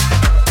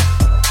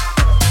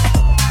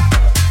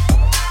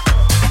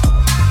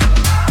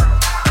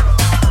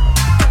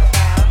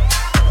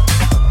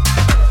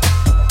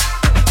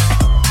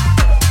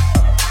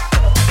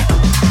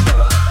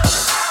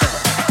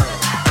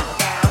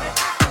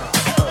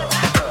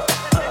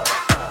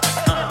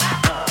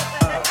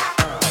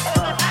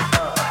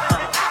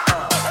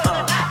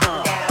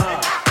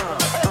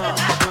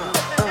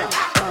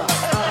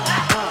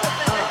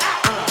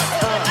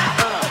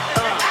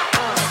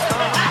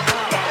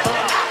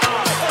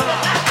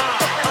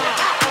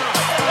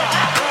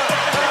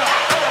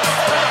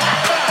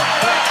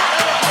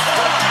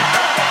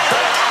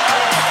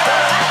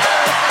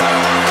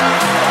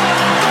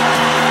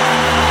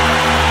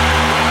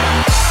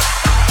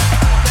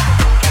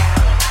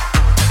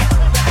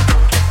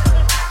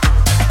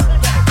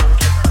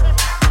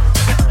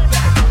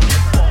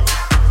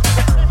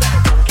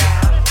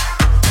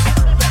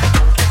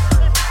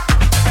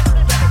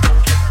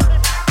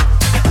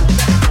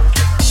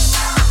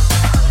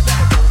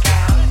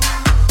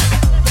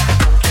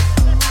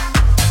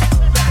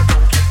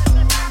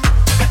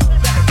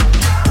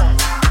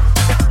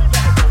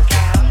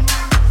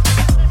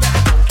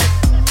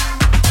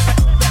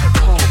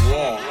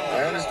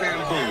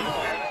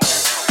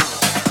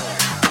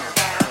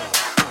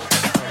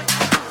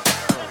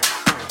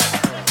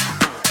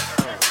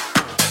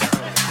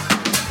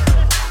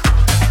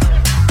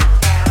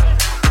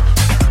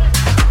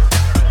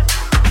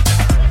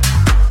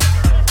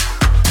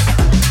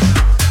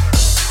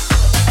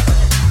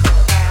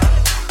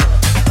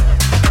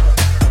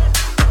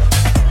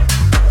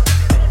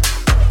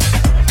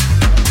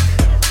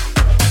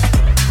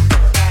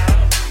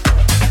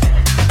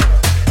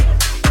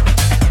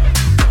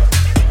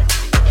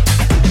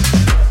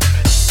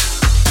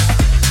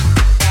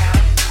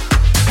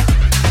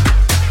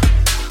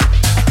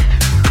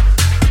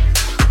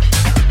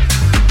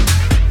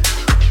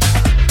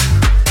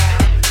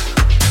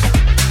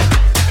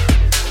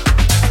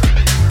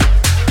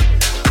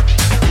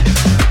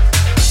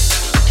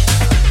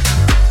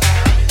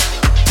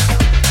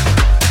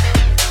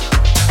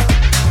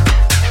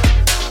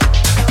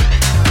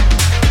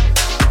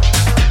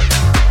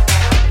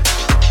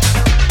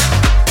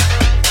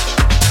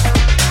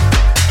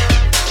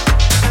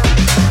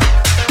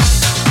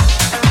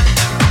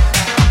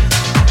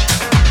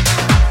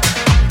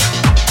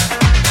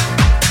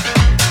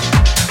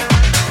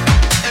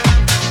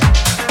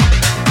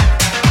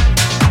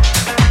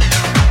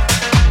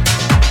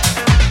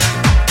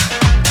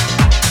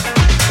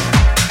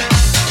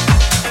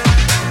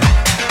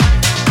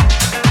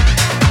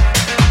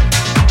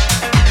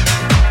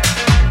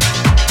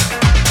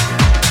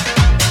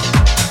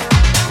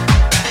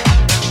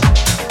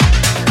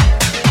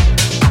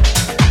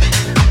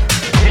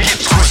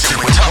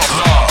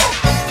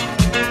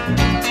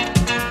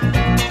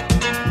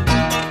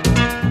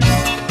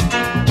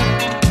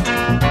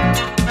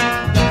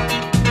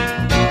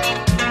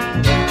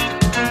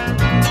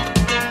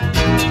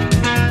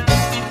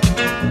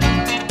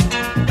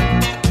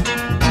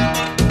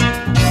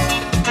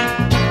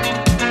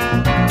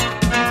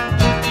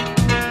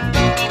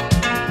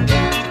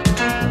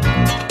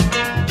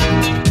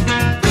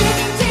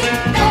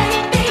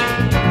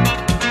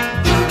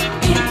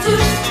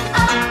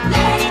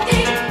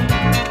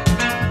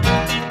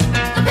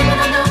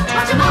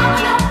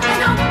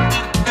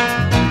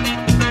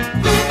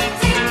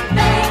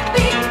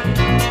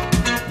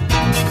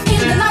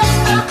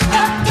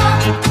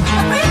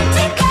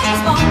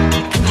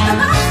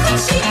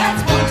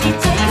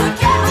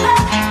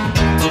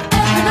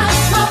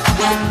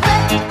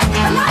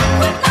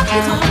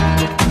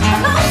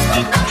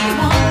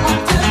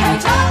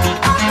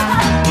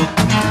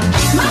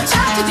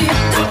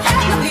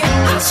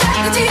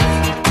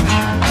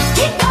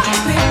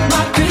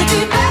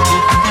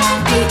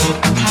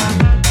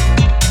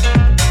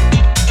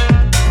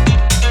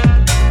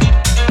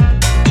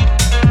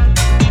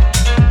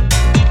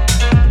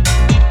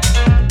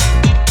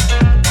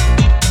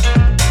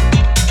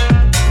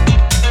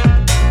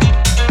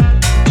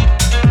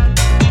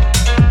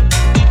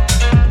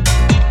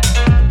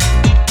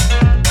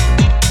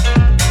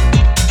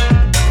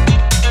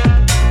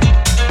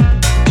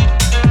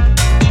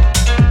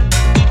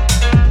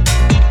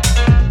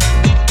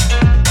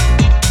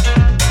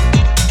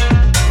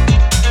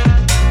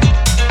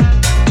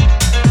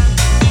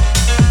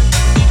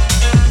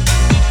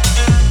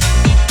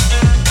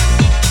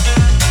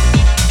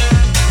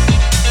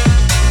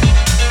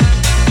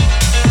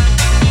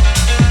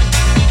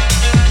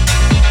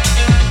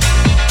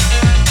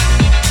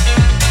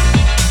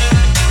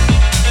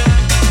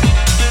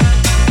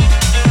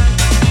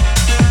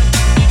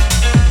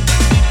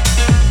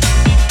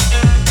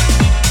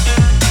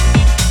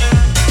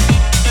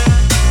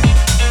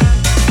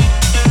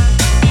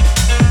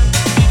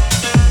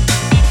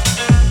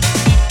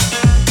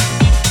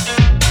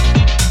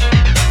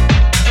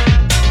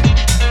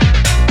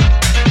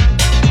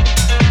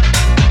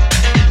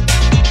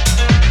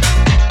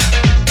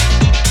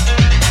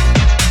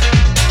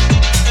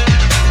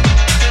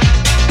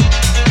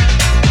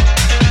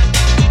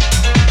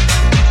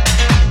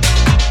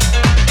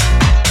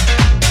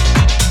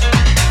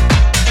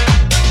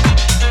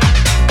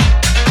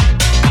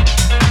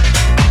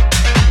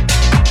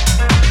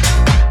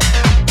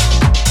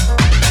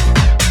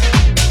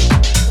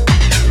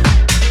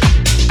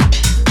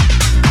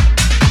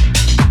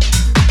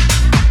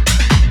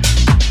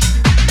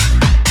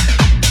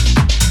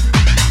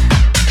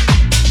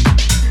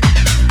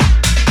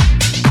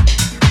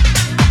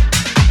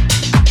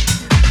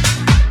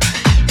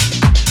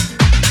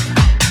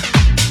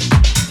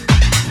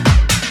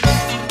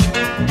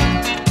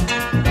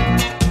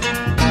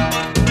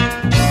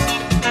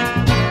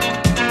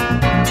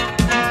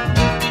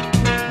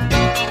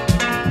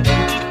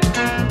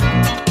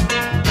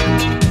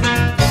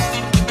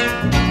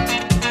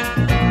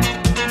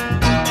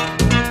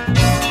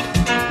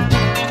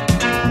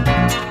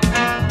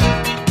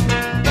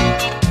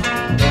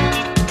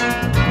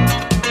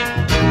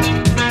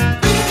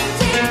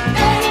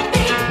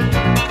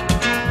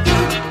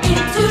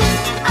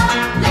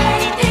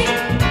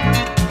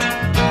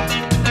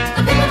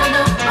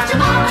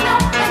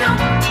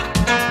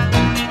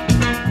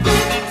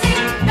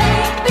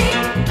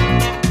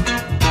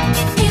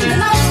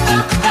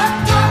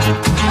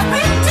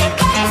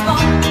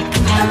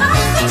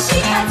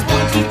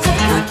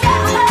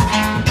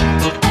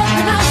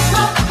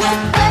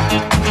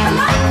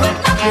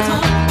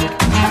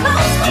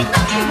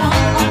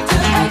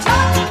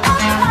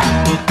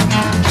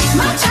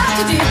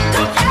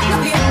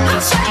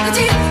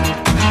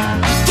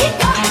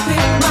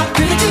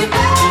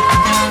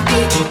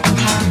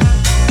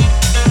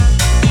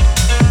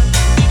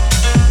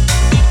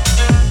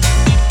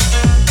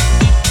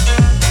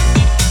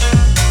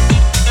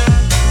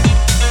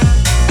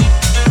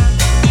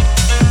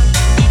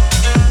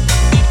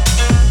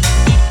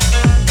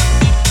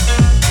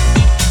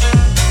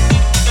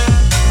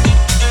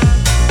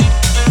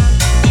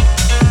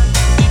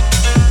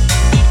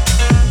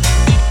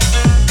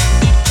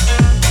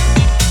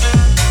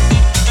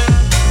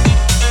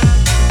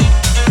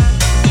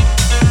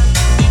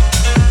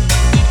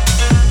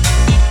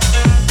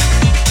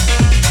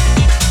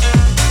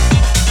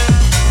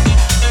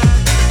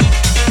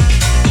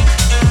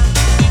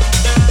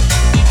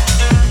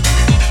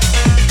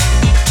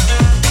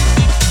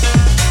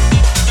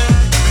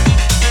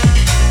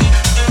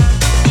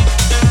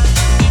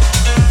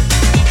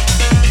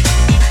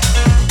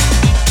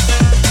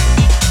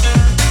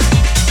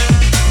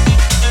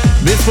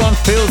 This one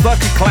feels like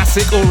a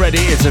classic already.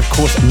 It's of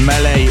course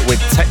Melee with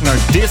Techno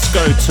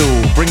Disco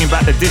Tool, bringing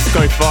back the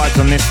disco vibes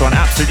on this one.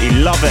 Absolutely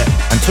love it.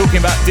 And talking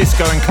about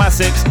disco and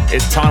classics,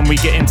 it's time we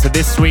get into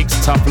this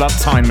week's Tough Love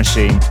Time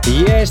Machine.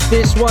 Yes,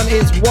 this one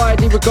is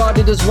widely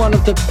regarded as one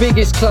of the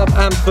biggest club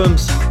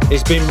anthems.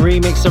 It's been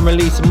remixed and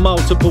released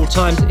multiple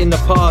times in the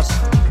past.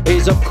 It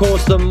is of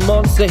course the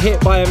monster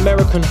hit by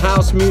American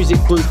house music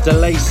group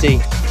DeLacy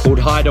called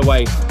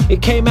Hideaway.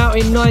 It came out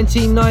in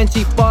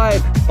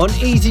 1995 on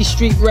Easy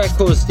Street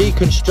Records,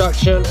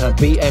 Deconstruction and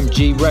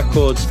BMG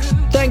Records.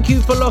 Thank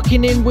you for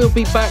locking in. We'll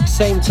be back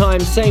same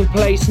time, same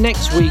place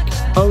next week,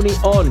 only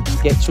on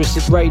Get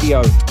Twisted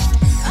Radio.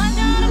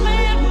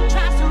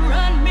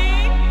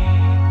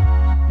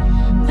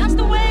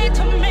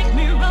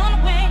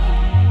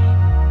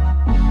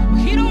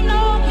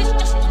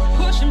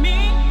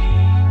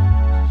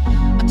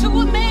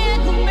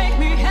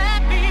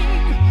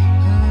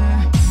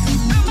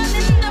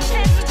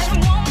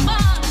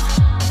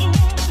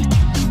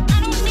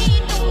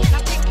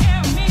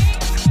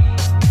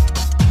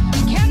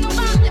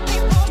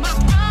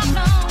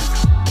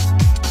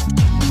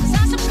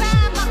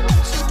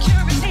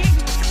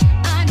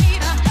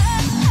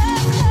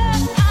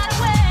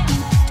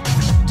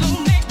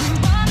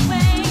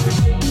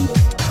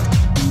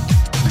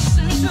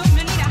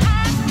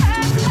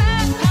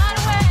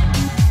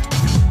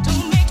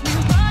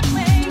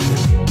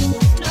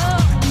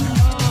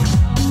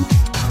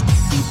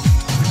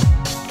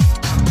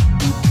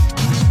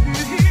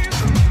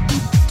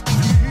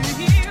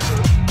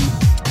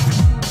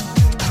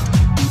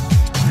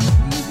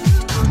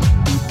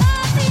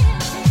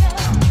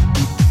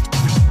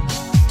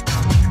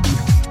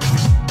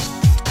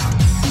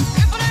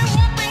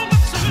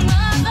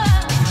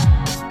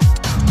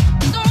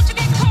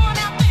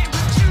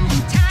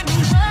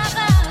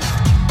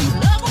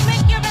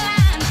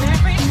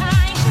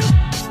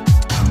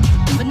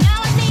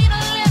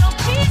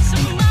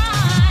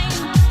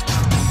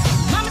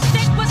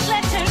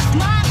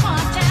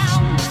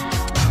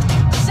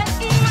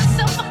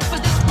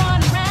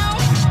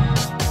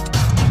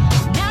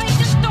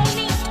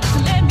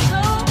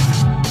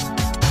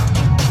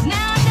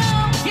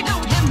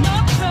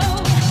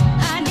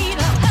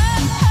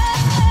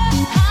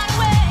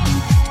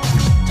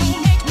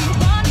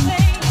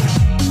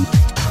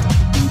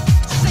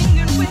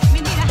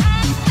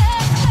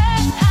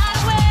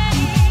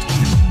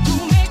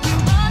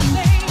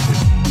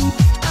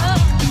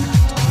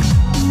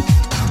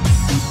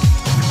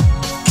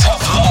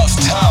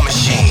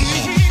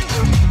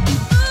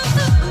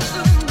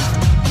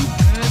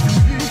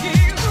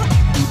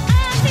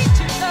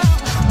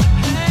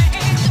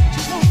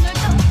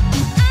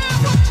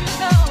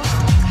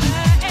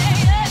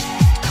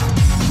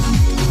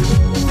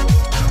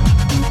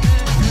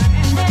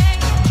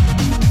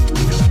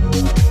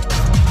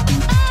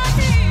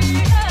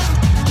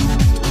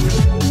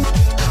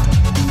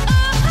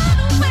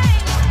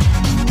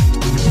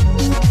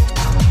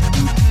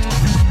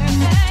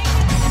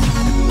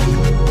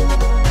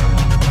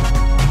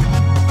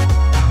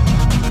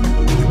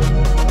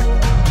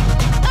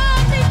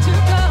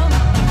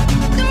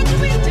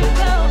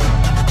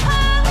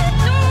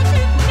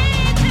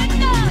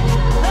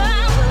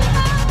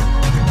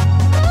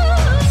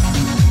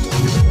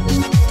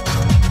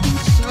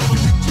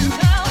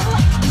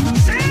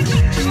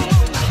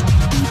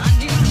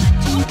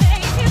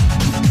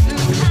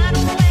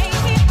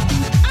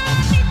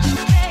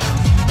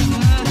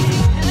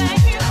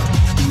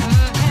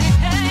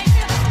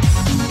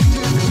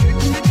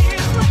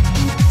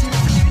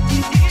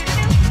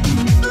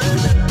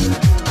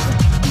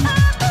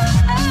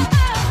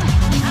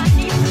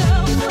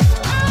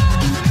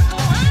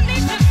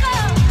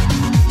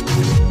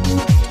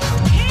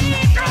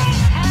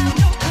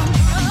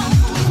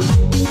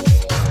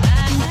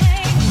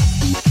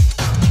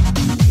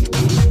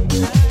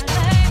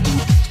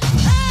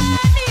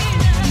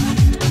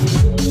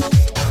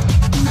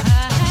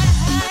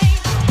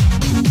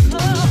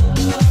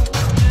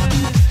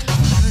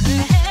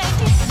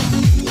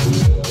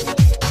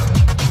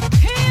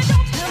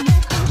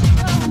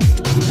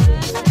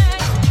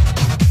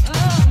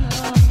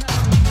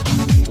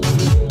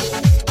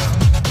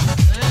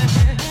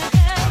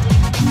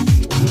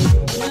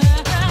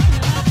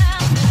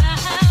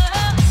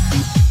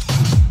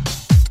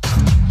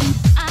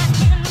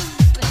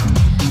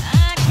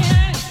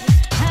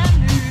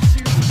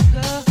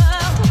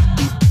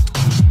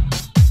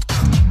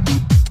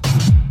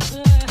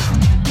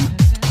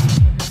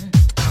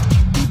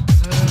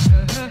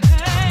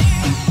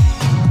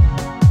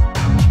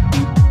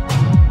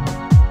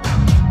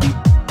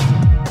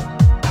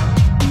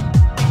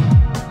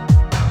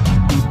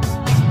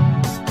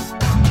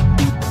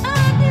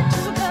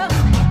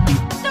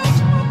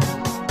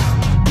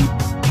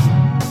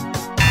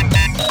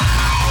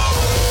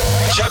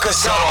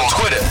 us out on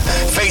Twitter,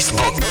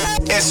 Facebook,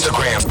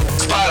 Instagram,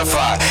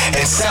 Spotify,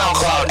 and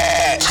SoundCloud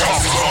at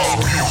Tough Love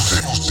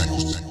Music.